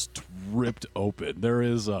facade just ripped open. There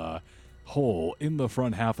is a hole in the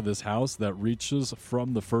front half of this house that reaches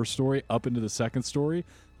from the first story up into the second story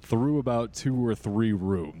through about 2 or 3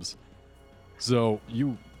 rooms. So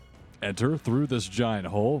you enter through this giant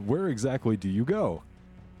hole. Where exactly do you go?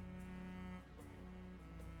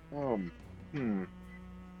 I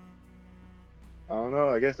don't know.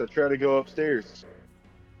 I guess I try to go upstairs.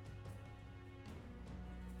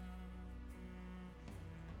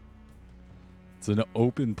 It's an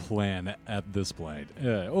open plan at this point.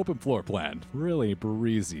 Open floor plan. Really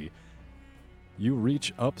breezy. You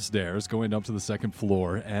reach upstairs, going up to the second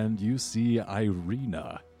floor, and you see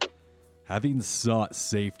Irina. Having sought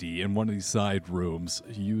safety in one of these side rooms,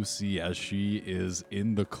 you see as she is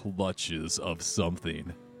in the clutches of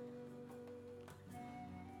something.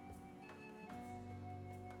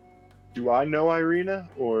 Do I know Irina,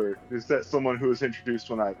 or is that someone who was introduced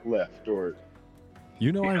when I left? Or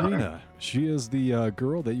You know Irina. She is the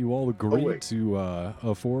girl that you all agreed wait. to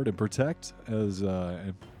afford and protect as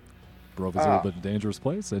Brove is a little bit of a dangerous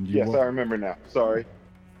place. And you yes, I remember now. Sorry,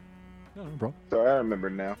 No, no problem. sorry, I remember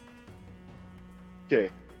now. Okay.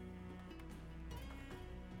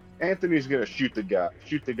 Anthony's gonna shoot the guy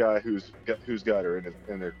who's got her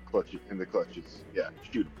in their clutches. Yeah,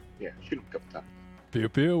 shoot him. Yeah, shoot him a couple times. Pew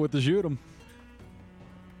pew with the shoot 'em.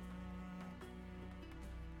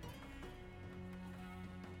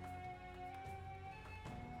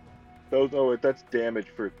 Wait, that's damage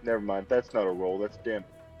for. Never mind. That's not a roll. That's damage.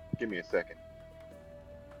 Give me a second.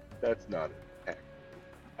 That's not an attack.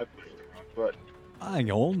 I pushed the wrong button.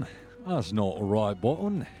 Hang on. That's not the right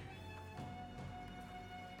button.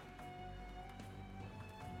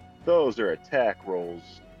 Those are attack rolls.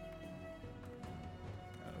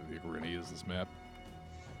 I think we're going to use this map.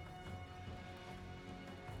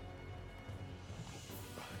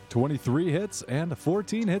 23 hits and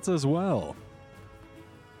 14 hits as well.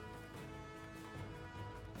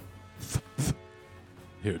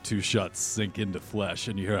 Here, 2 shots sink into flesh,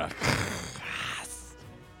 and you hear a...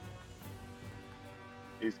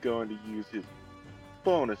 He's going to use his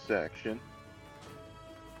bonus action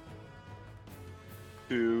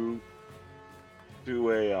to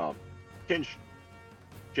do a Kinsei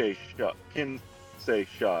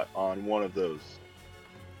shot on one of those,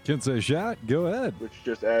 Kinsei shot, go ahead. which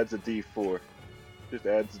just adds a D4. Just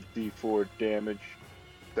adds a D4 damage.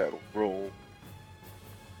 That'll roll.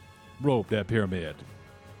 Rope that pyramid.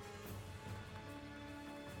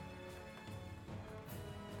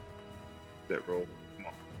 That roll. Come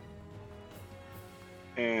on.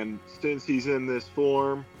 And since he's in this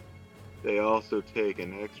form, they also take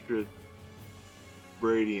an extra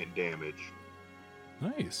radiant damage.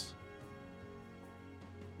 Nice.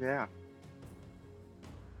 Yeah.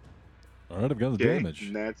 All right, I've got the Okay, damage.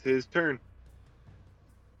 and that's his turn.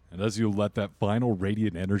 And as you let that final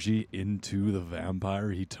radiant energy into the vampire,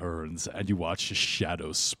 he turns, and you watch his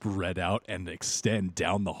shadow spread out and extend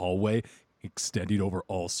down the hallway, extending over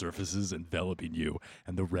all surfaces, enveloping you,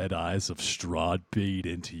 and the red eyes of Strahd beat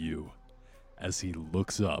into you as he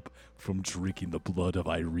looks up from drinking the blood of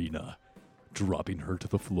Irina, dropping her to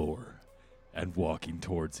the floor and walking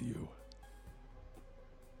towards you.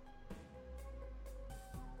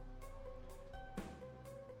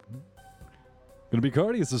 Gonna be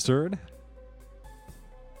Cardius' turn.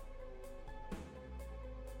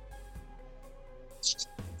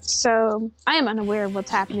 So I am unaware of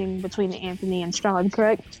what's happening between Anthony and Strahd,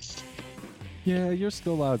 correct? Yeah, you're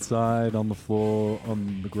still outside on the floor,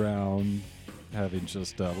 on the ground, having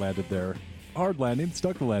just landed there. Hard landing,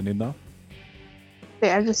 stuck the landing though.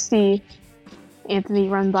 Yeah, I just see Anthony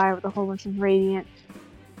run by with a whole bunch of radiant.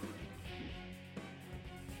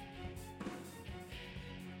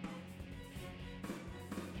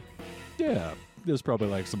 Yeah, there's probably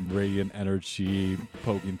like some radiant energy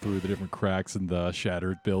poking through the different cracks in the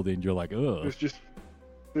shattered building. You're like, ugh.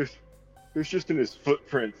 There's just in his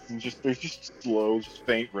footprints, and there's just slow, just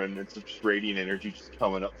faint remnants of just radiant energy just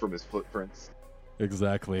coming up from his footprints.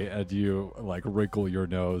 Exactly. And you like wrinkle your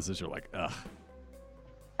nose as you're like, ugh.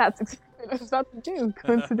 That's exactly what I was about to do,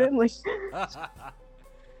 coincidentally.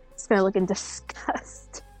 It's gonna look in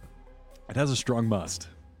disgust. It has a strong must.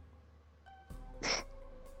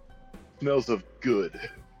 Smells of good.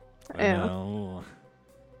 I Ew. know.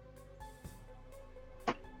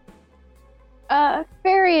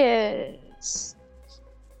 Farius.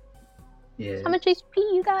 Yeah. How much HP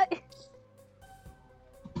you got?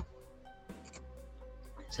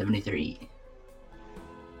 73.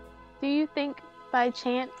 Do you think, by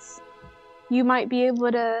chance, you might be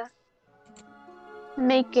able to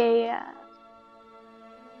make a...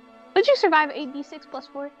 Would you survive 8d6 plus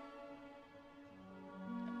 4?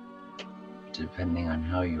 Depending on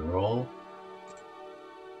how you roll.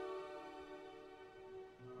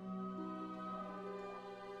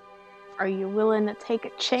 Are you willing to take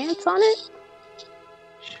a chance on it?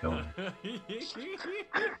 Sure. Come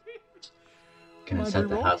Gonna on, set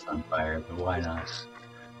the reroll. house on fire, but why not?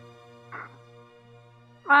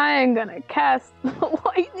 I'm gonna cast the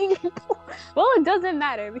lightning bolt. Well, it doesn't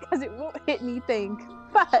matter because it won't hit anything.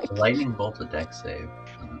 Fuck. The lightning bolt a deck save.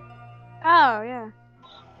 Oh, yeah.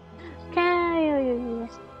 Okay. Yeah,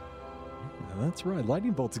 that's right.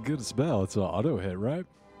 Lightning bolt's a good spell. It's an auto hit, right?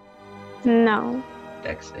 No.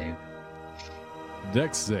 Deck save.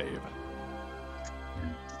 Dex save.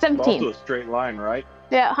 It's 17. also a straight line, right?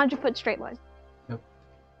 Yeah, 100-foot straight line. Yep.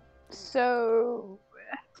 So...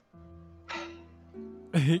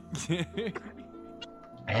 I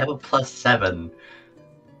have a +7.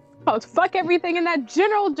 Oh, fuck everything in that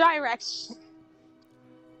general direction.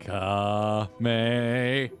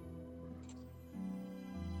 Kame.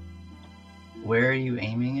 Where are you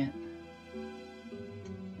aiming it?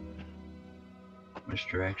 Which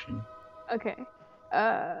direction? Okay.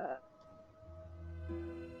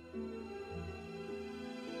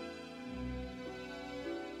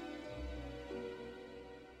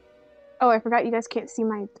 Oh, I forgot you guys can't see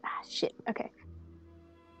my... Ah, shit. Okay.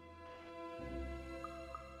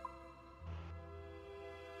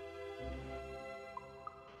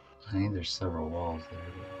 I think there's several walls there.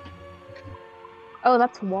 Okay. Oh,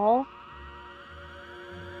 that's wall?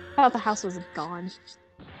 I thought the house was gone.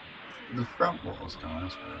 The front wall's gone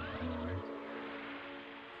as far as I'm aware.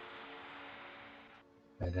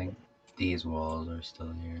 I think these walls are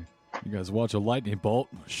still here. You guys watch a lightning bolt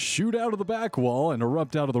shoot out of the back wall and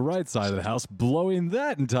erupt out of the right side of the house, blowing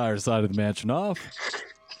that entire side of the mansion off.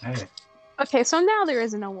 Alright, Okay, so now there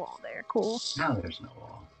isn't a wall there. Cool. now there's no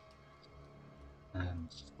wall.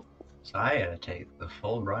 So I gotta take the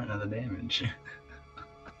full brunt of the damage.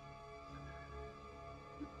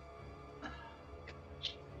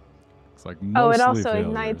 It's like Oh, it mostly also failures.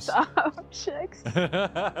 ignites objects.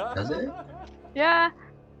 Does it? Yeah.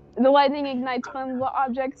 The lightning ignites flammable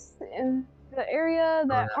objects in the area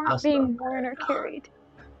that the aren't house being though. worn or carried.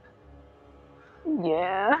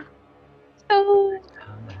 Yeah. So,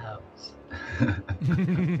 Down the house.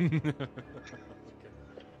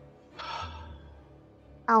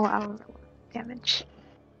 I'll damage.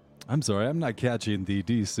 I'm sorry, I'm not catching the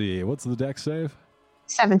DC. What's the deck save?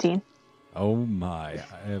 17. Oh my.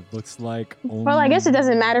 It looks like only... Well, I guess it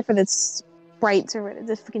doesn't matter for the sprites or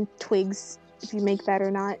the fucking twigs if you make that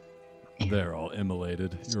or not. They're all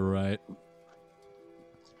immolated. You're right.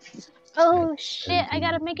 Oh shit, I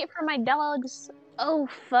gotta make it for my dogs. Oh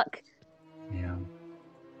fuck. Yeah.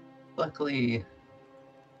 Luckily,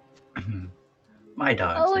 my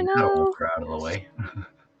dogs Oh, they no. kind of walk out of the way.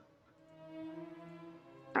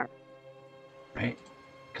 Alright. Right?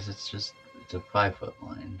 Because it's a 5-foot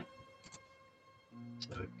line. So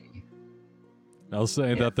it'd be... I'll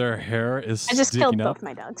say that their hair is I just killed sticking up. both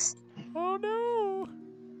my dogs. Oh no!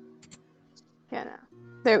 Yeah,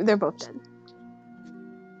 no. They're both dead.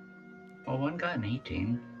 Well, one got an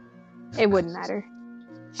 18. It wouldn't matter.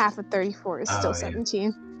 Half of 34 is Oh, still yeah.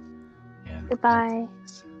 17. Yeah. Goodbye.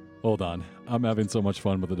 Hold on. I'm having so much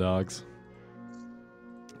fun with the dogs.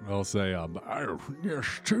 I'll say, Oh,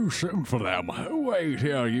 it's too soon for them. Wait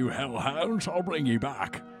here, you hellhounds. I'll bring you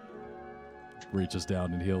back. reaches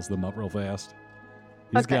down and heals them up real fast.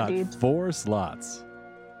 Fuck He's that got dude. 4 slots.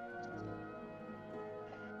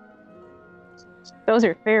 Those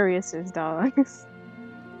are Farius's dogs.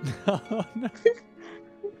 Oh, no.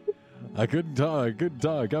 I couldn't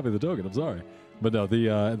copy the token. I'm sorry. But no,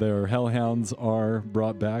 their hellhounds are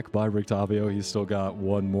brought back by Rictavio. He's still got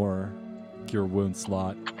one more cure wound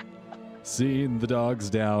slot. Seeing the dogs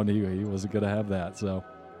down, he wasn't gonna have that. So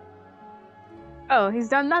Oh, he's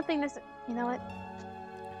done nothing to. You know what?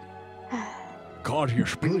 Courteous,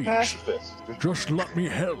 He's a please. pacifist. Just let me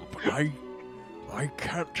help. I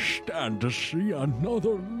can't stand to see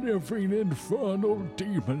another living infernal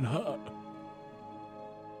demon hut.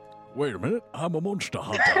 Wait a minute, I'm a monster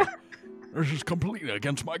hunter. This is completely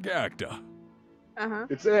against my character. Uh-huh.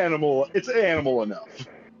 It's animal enough.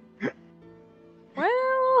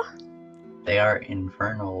 Well, They are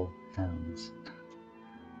infernal hounds.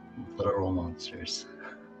 Literal monsters.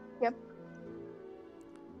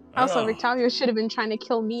 also, Ah, Rictavio should have been trying to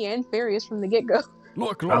kill me and Farius from the get-go.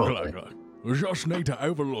 Look. You just need to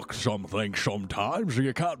overlook something sometimes.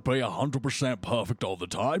 You can't be 100% perfect all the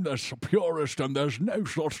time. That's the purest, and there's no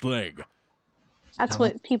such thing. That's Oh.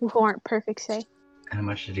 what people who aren't perfect say. How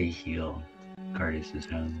much did he heal Cardius's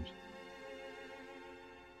hounds?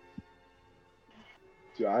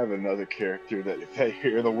 Dude, I have another character that if they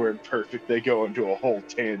hear the word perfect, they go into a whole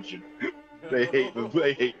tangent. They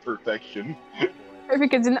hate perfection.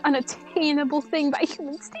 Perfect is an unattainable thing by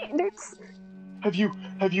human standards. Have you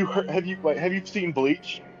seen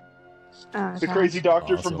Bleach? Oh, The gosh. crazy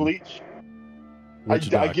doctor Awesome. from Bleach? which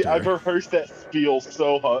doctor? I've rehearsed that spiel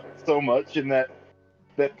so much in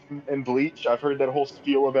in Bleach. I've heard that whole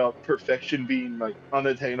spiel about perfection being like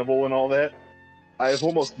unattainable and all that. I have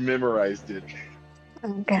almost memorized it.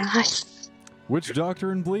 Oh gosh. Which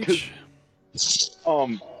doctor in Bleach?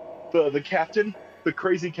 The captain, the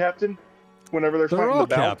crazy captain. Whenever they're They're fighting all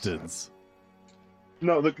the Bouts. captains.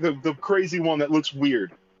 No, the crazy one that looks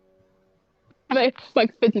weird. Like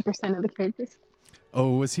 50% of the characters.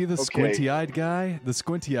 Oh, was he the Okay. squinty-eyed guy? The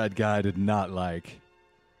squinty-eyed guy I did not like.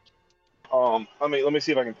 Let me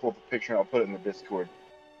see if I can pull up a picture and I'll put it in the Discord.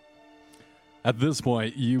 At this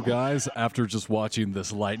point, you guys, after just watching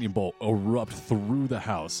this lightning bolt erupt through the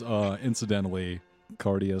house, incidentally,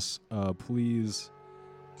 Cardius, please,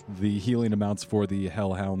 the healing amounts for the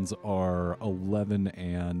Hellhounds are 11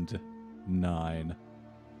 and 9.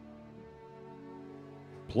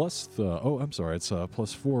 Plus it's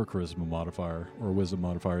plus 4 charisma modifier, or wisdom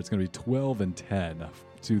modifier. It's going to be 12 and 10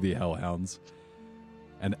 to the Hellhounds.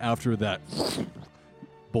 And after that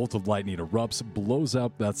bolt of lightning erupts, blows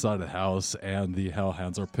up that side of the house, and the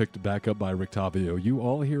Hellhounds are picked back up by Rictavio. You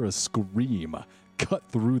all hear a scream cut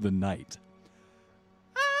through the night.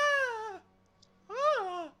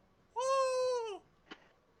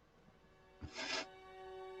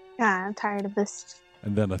 God, I'm tired of this.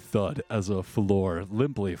 And then a thud as a floor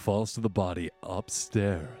limply falls to the body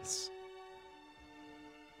upstairs.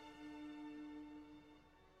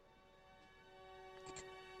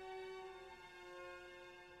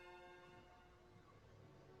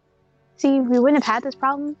 See, we wouldn't have had this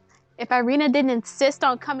problem if Irina didn't insist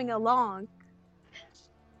on coming along.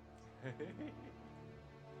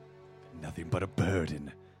 Nothing but a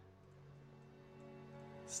burden.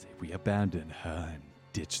 Say we abandon her and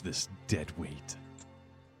ditch this dead weight.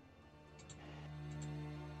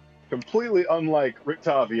 Completely unlike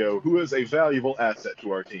Rictavio, who is a valuable asset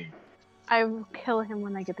to our team. I will kill him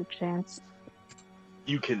when I get the chance.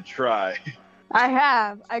 You can try. I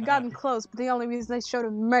have. I gotten close, but the only reason I showed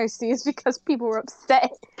him mercy is because people were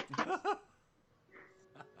upset.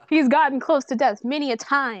 He's gotten close to death many a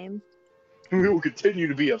time. We will continue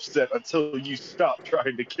to be upset until you stop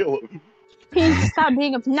trying to kill him. He needs to stop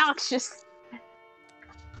being obnoxious.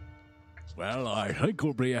 Well, I think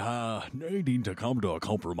we'll be needing to come to a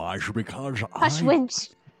compromise because Hush, winch.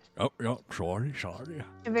 Oh, sorry.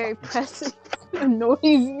 You're very pressing. Annoys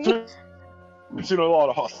me. I've seen a lot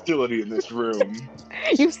of hostility in this room.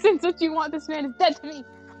 You sense what you want. This man is dead to me.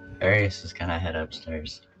 Arius is gonna head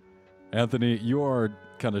upstairs. Anthony, you are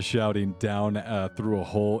kind of shouting down through a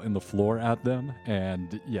hole in the floor at them,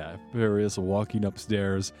 and yeah, Various walking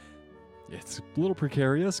upstairs. It's a little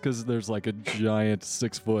precarious because there's like a giant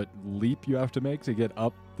 6-foot leap you have to make to get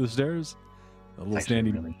up the stairs. A little It's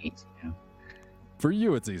actually standing. really easy. Yeah. For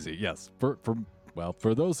you, it's easy. Yes. For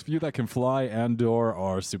those of you that can fly and/or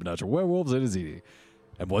are supernatural werewolves, it is easy.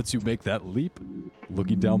 And once you make that leap,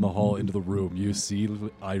 looking down the hall into the room, you see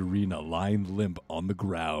Irina lying limp on the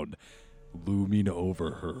ground, looming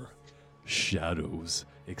over her. Shadows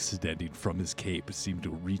extending from his cape seem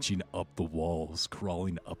to reaching up the walls,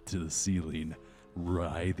 crawling up to the ceiling,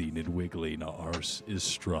 writhing and wiggling are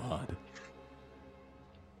Istrad.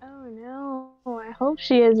 Oh no. I hope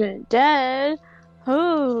she isn't dead.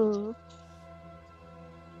 Ooh.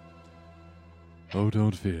 Oh,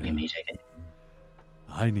 don't fear. You may take it.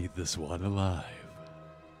 I need this one alive.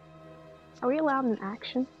 Are we allowed an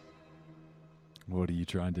action? What are you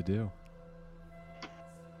trying to do?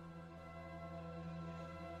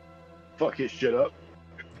 Fuck his shit up.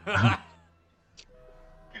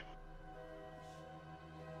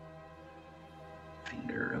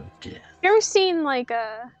 Finger of death. You ever seen like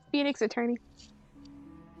a Phoenix Attorney?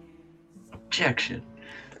 Objection.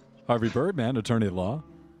 Harvey Birdman, attorney at law.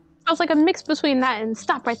 I was like a mix between that and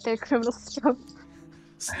Stop Right There, Criminal Scum.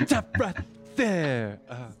 Stop right there.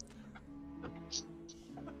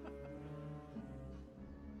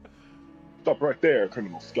 Stop right there,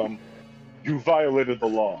 criminal scum. You violated the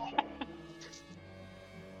law.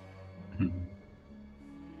 You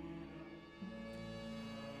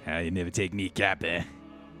never take me cap, eh?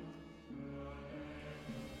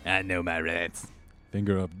 I know my rights.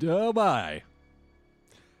 Finger up. Oh, bye.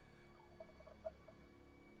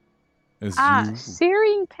 As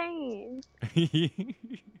Searing pain.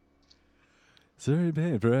 Sorry,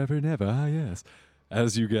 pain forever and ever. Ah, yes.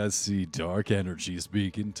 As you guys see dark energies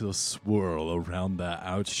begin to swirl around the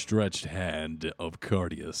outstretched hand of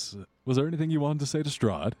Cardius. Was there anything you wanted to say to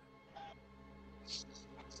Strahd?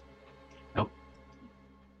 Nope.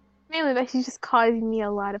 Mainly that he's just causing me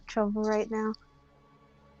a lot of trouble right now.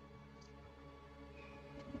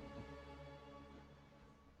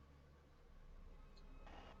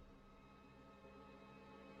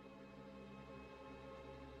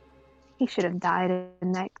 He should have died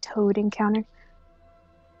in that toad encounter.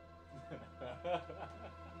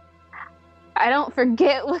 I don't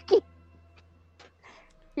forget, Wookie.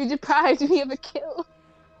 You deprived me of a kill.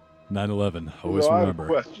 9/11. Always So I have a remember.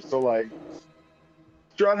 question. So, like,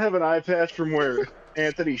 Strahd have an eye patch from where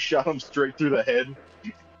Anthony shot him straight through the head?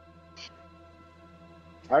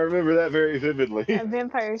 I remember that very vividly. Yeah,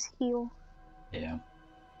 vampires heal. Yeah.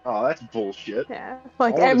 Oh, that's bullshit. Yeah,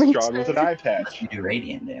 like I want every Strahd with an eye patch. You do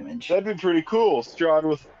radiant damage. That'd be pretty cool. Strahd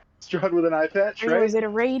with an eye patch, Or right? is it a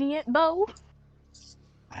radiant bow?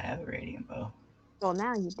 I have a radiant bow. Well,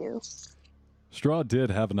 now you do. Strahd did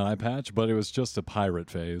have an eye patch, but it was just a pirate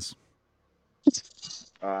phase.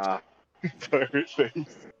 Pirate face.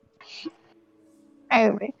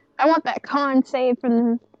 Anyway, I want that con save from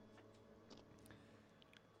them.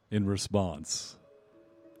 In response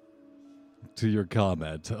to your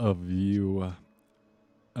comment of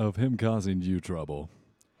him causing you trouble,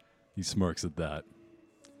 he smirks at that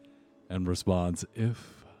and responds,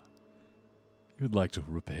 "If you'd like to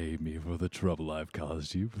repay me for the trouble I've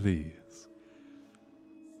caused you, please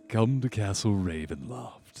come to Castle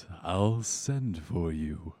Ravenloft. I'll send for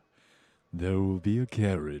you. There will be a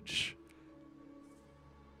carriage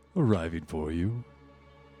arriving for you.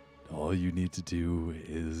 All you need to do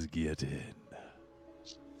is get in."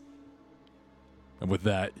 And with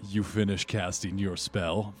that, you finish casting your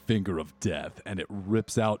spell, Finger of Death, and it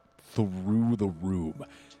rips out through the room,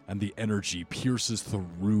 and the energy pierces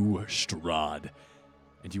through Strahd,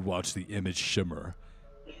 and you watch the image shimmer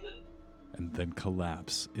and then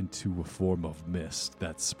collapse into a form of mist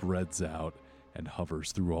that spreads out and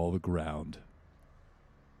hovers through all the ground.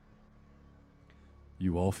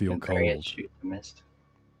 You all feel Can Barrier cold. shoot the mist?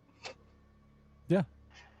 Yeah.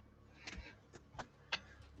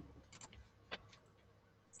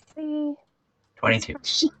 See? 22.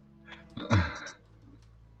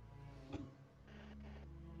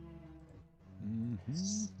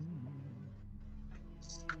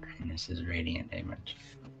 And this is radiant damage.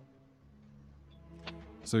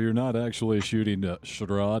 So you're not actually shooting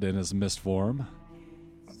Strahd in his mist form.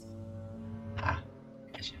 Ah,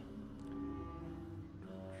 gotcha.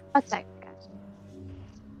 What's that?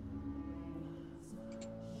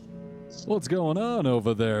 What's going on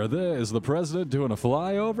over there? Is the president doing a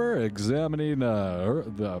flyover, examining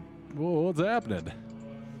what's happening?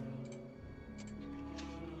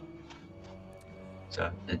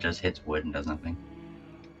 So it just hits wood and does nothing.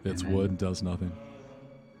 It's wood, does nothing.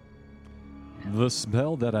 The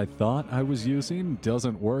spell that I thought I was using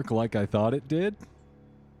doesn't work like I thought it did.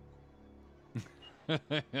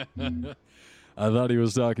 I thought he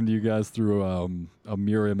was talking to you guys through a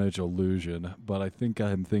mirror image illusion, but I think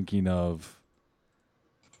I'm thinking of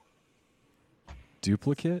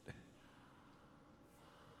duplicate.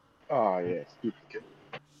 Oh, yeah, duplicate.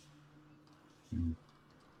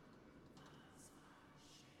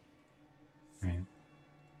 Right.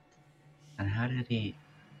 And how did he?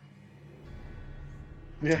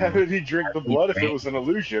 Yeah, how did he drink the blood if it was an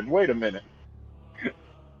illusion? Wait a minute.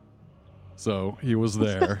 So he was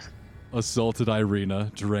there, assaulted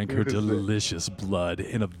Irina, drank her What is it? delicious blood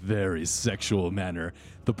in a very sexual manner.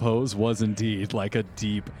 The pose was indeed like a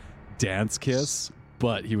deep dance kiss,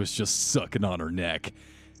 but he was just sucking on her neck.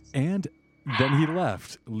 And Then he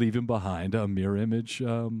left, leaving behind a mirror image.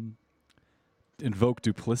 Invoke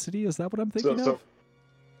duplicity. Is that what I'm thinking of?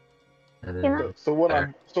 That So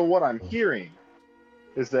what I'm hearing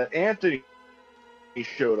is that Anthony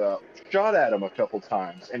showed up, shot at him a couple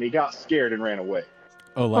times, and he got scared and ran away.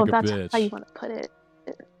 Oh, like a that's bitch. how you want to put it.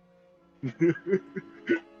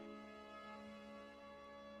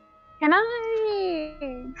 Can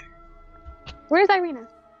I? Where's Irina?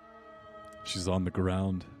 She's on the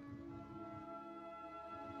ground.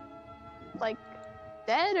 Like,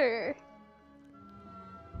 dead or?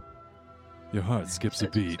 Your heart skips a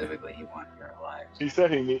beat. Specifically, he wanted her alive. He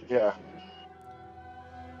said yeah.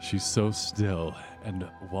 She's so still, and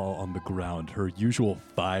while on the ground, her usual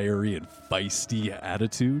fiery and feisty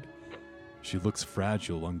attitude, she looks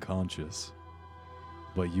fragile, unconscious.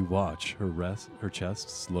 But you watch her chest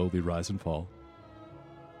slowly rise and fall.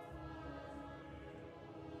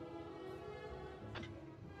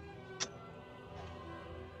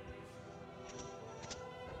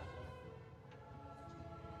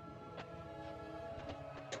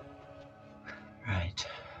 Right.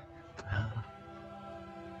 Well,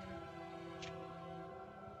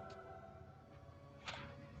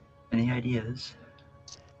 any ideas?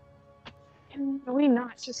 Can we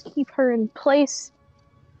not just keep her in place?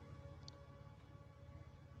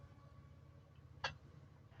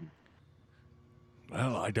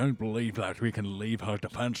 Well, I don't believe that we can leave her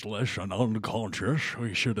defenseless and unconscious.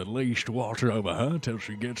 We should at least watch over her till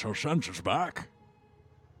she gets her senses back.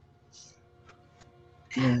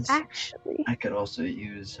 Yes. Actually, I could also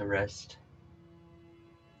use a rest.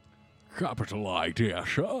 Capital idea,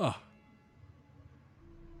 sir.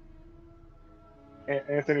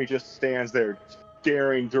 Anthony just stands there,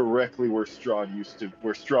 staring directly where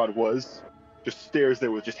Strahd was. Just stares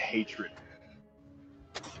there with just hatred.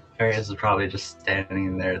 Farius is probably just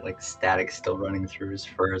standing there, like static still running through his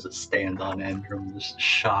fur as it stands on end from the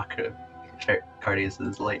shock of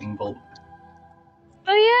Cardius's lightning bolt.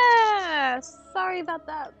 oh yeah, sorry about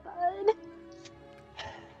that, bud.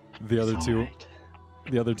 The other It's two, alright.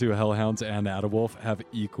 the other two hellhounds and Adawolf have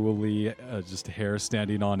equally just hair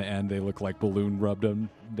standing on end. They look like balloon rubbed them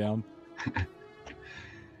down.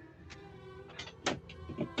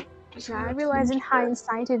 Just Now, I let realize them in try.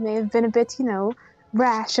 hindsight it may have been a bit,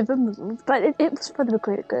 rash of a move, but it was for the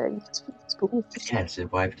greater good. Let's believe it. Yes, it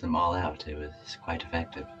wiped them all out. It was quite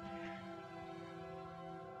effective.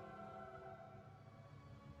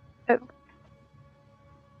 Oh.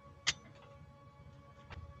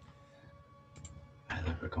 I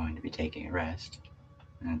thought we're going to be taking a rest.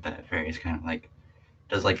 And that Farius kind of like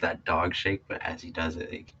does like that dog shake, but as he does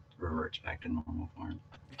it, it reverts back to normal form.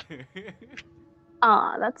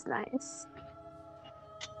 Aw, that's nice.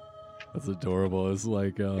 That's adorable. It's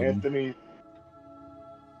like, Anthony,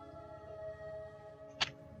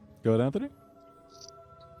 go ahead, Anthony.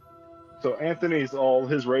 so Anthony's all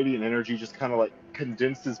his radiant energy just kind of like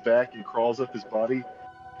condenses back and crawls up his body,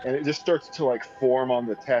 and it just starts to like form on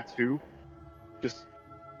the tattoo. Just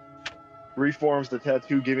reforms the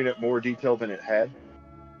tattoo, giving it more detail than it had.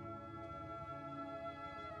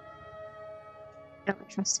 I don't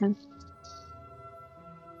trust him.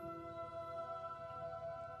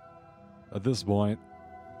 At this point,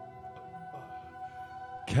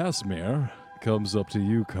 Casimir comes up to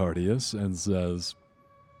you, Cardius, and says,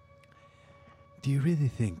 "Do you really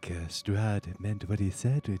think Strahd meant what he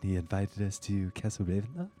said when he invited us to Castle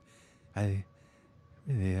Ravenloft? I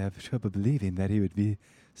really have trouble believing that he would be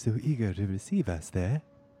so eager to receive us there."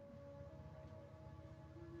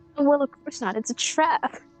 Well, of course not. It's a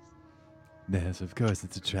trap. Yes, of course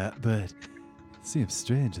it's a trap, but it seems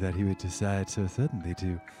strange that he would decide so suddenly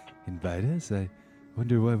to invite us. I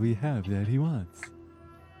wonder what we have that he wants.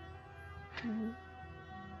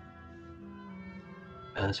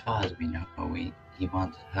 As far as we know, he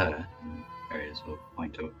wants her, and Farius will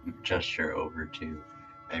point a gesture over to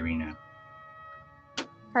Irina.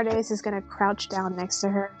 Cardaeus is gonna crouch down next to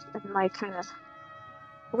her and kind of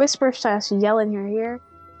whisper / yell in her ear.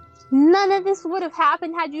 None of this would have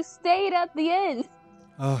happened had you stayed at the inn.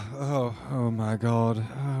 Oh my god.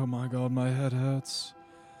 Oh my god, my head hurts.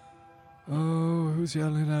 Oh, who's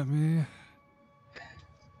yelling at me?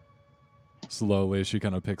 Slowly, she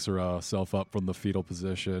kind of picks herself up from the fetal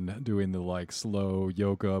position, doing the slow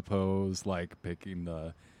yoga pose, picking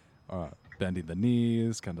the, bending the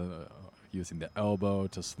knees, kind of using the elbow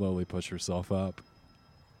to slowly push herself up.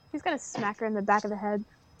 He's gonna smack her in the back of the head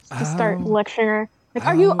to start Ow. lecturing her.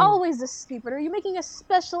 Are you Ow. always this stupid? Are you making a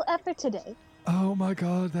special effort today? Oh my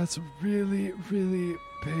god, that's really, really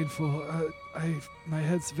painful. My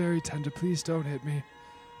head's very tender. Please don't hit me.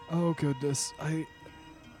 Oh goodness,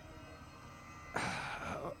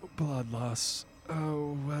 blood loss.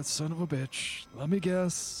 Oh, that son of a bitch. Let me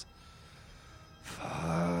guess.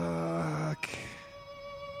 Fuck.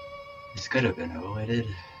 This could have been avoided.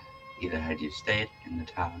 Either had you stayed in the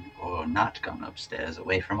town or not gone upstairs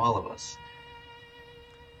away from all of us.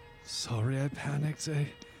 Sorry I panicked. I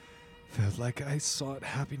felt like I saw it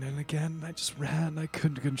happening again. I just ran. I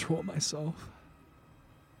couldn't control myself.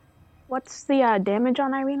 What's the damage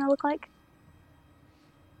on Irina look like?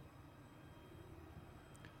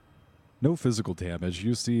 No physical damage.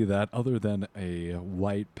 You see that other than a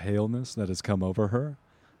white paleness that has come over her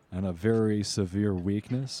and a very severe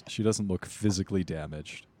weakness, she doesn't look physically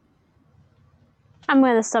damaged. I'm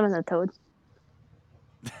going to summon the toad.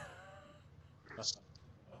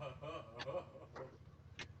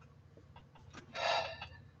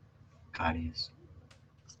 Cardius.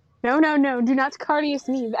 No, do not Cardius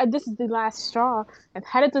me. This is the last straw. I've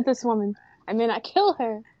had it with this woman. I may not kill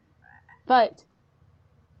her, but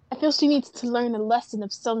I feel she needs to learn a lesson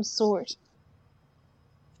of some sort.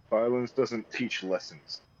 Violence doesn't teach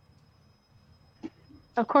lessons.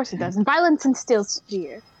 Of course it doesn't. Violence instills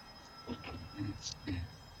fear.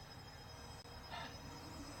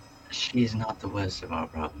 She's not the worst of our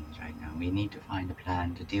problems right now. We need to find a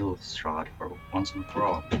plan to deal with Strahd for once and for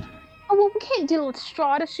all. Oh, well, we can't deal with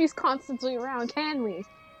Strahd if she's constantly around, can we?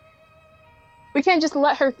 We can't just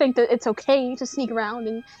let her think that it's okay to sneak around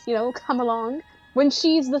and, come along when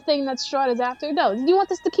she's the thing that Strahd is after. No, do you want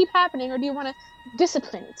this to keep happening or do you want to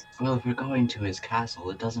discipline it? Well, if we're going to his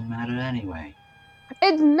castle, it doesn't matter anyway.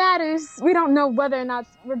 It matters. We don't know whether or not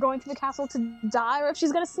we're going to the castle to die or if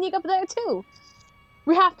she's going to sneak up there too.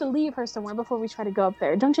 We have to leave her somewhere before we try to go up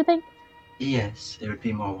there, don't you think? Yes, it would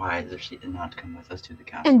be more wise if she did not come with us to the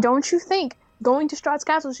castle. And don't you think going to Strahd's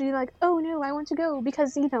castle, she'd be like, oh no, I want to go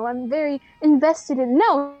because, I'm very invested in...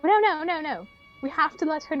 No. We have to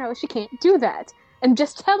let her know she can't do that. And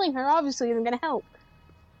just telling her, obviously, isn't going to help.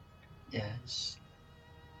 Yes.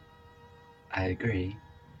 I agree.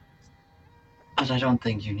 But I don't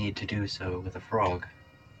think you need to do so with a frog.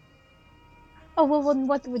 Oh, well,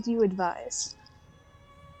 what would you advise?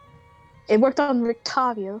 It worked on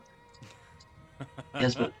Rictavio.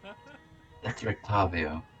 Yes, but that's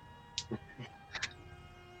Rictavio.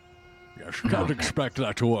 Yes, you can't expect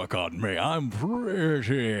that to work on me. I'm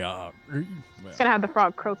pretty, It's gonna have the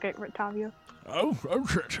frog croak at Rictavio. Oh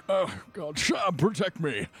shit. God, Sam, protect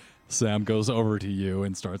me. Sam goes over to you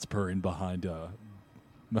and starts purring behind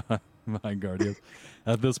Guardians.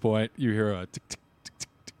 At this point, you hear a tick, tick, tick, tick,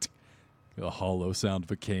 tick, tick, a hollow sound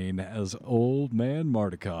of a cane as old man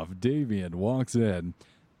Mardukov, Davian, walks in,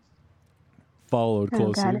 followed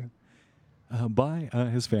closely by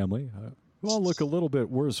his family. Who all look a little bit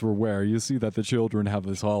worse for wear. You see that the children have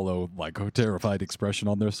this hollow, terrified expression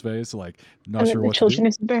on their face, not sure what to do. The children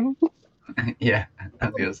is burned. Yeah, I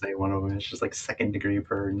was gonna say one of them is just second-degree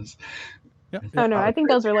burns. Yeah. Oh no, I think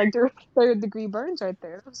those are third-degree burns right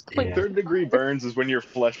there. Yeah. Third-degree burns is when your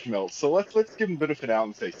flesh melts. So let's give them a bit of an out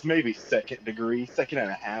and say maybe second and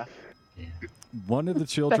a half. Yeah. One of the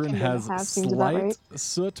children has slight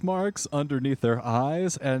soot marks underneath their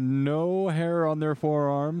eyes and no hair on their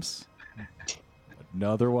forearms.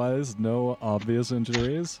 Otherwise, no obvious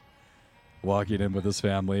injuries. Walking in with his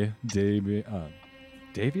family, Davian?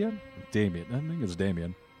 Damien? I think it's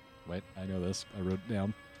Damien. Wait, I know this. I wrote it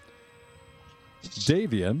down.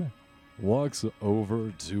 Davian walks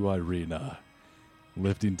over to Irina,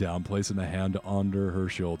 lifting down, placing a hand under her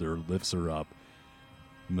shoulder, lifts her up,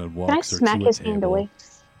 and then walks her to a table. Can I smack his hand away?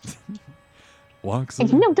 Walks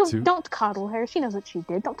No, don't coddle her. She knows what she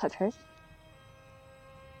did. Don't touch her.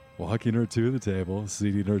 Walking her to the table,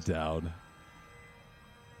 seating her down.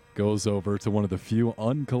 Goes over to one of the few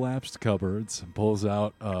uncollapsed cupboards, pulls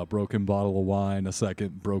out a broken bottle of wine, a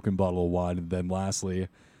second broken bottle of wine, and then lastly,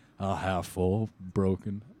 a half full,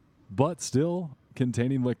 broken, but still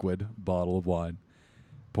containing liquid bottle of wine.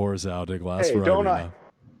 Pours out a glass for don't Irina.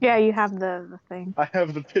 Yeah, you have the thing. I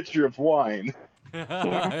have the picture of wine.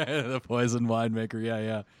 The poison winemaker,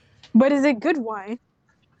 yeah. But is it good wine?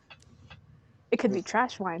 It could be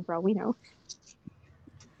trash wine for all we know.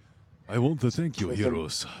 I want to thank you,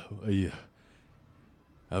 heroes. I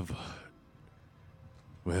have...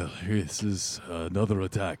 Well, this is another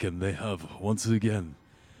attack, and they have, once again,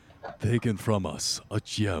 taken from us a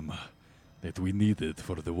gem that we needed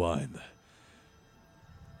for the wine.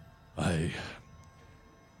 I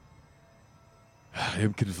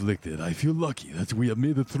am conflicted. I feel lucky that we have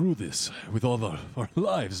made it through this with all our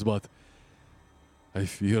lives, but I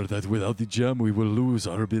fear that without the gem we will lose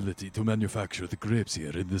our ability to manufacture the grapes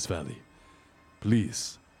here in this valley.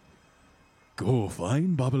 Please, go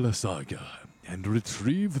find Baba Lysaga and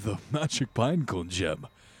retrieve the magic pinecone gem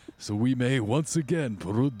so we may once again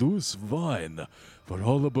produce wine for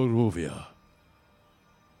all of Barovia.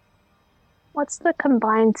 What's the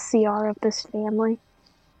combined CR of this family?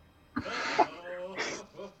 That's not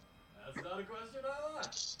a question I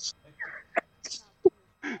like.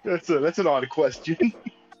 That's an odd question.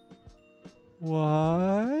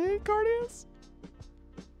 Why, Cardius?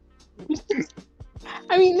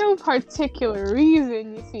 I mean, no particular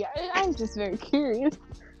reason, you see. I'm just very curious.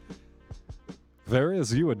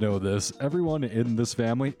 Various, you would know this. Everyone in this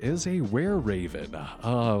family is a were-raven,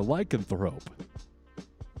 lycanthrope.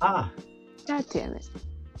 Ah, God damn it.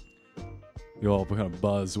 You all kind of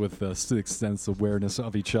buzz with the sixth sense awareness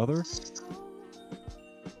of each other.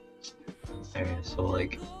 there. So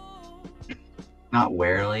like, not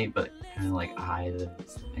warily, but kind of like eye the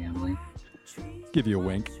family. Give you a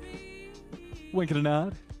wink. Wink and a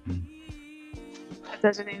nod. That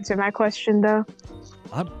doesn't answer my question, though.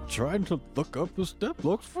 I'm trying to look up the step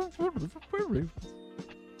looks for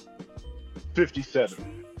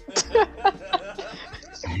 57.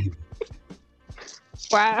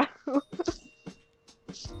 Wow.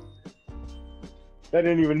 They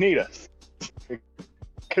didn't even need us. They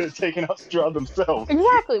could have taken out Strahd themselves.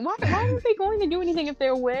 Exactly. Why are they going to do anything if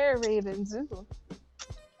they're were-ravens? Ew.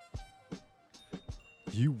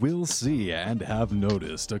 You will see and have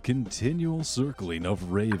noticed a continual circling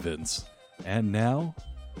of ravens. And now,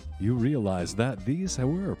 you realize that these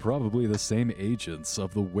were probably the same agents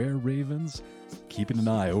of the were-ravens, keeping an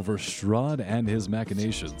eye over Strahd and his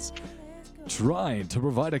machinations, trying to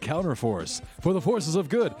provide a counterforce for the forces of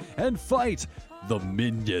good and fight the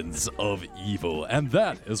minions of evil. And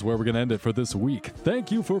that is where we're going to end it for this week.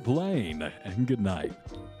 Thank you for playing, and good night.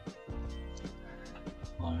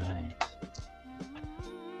 All right.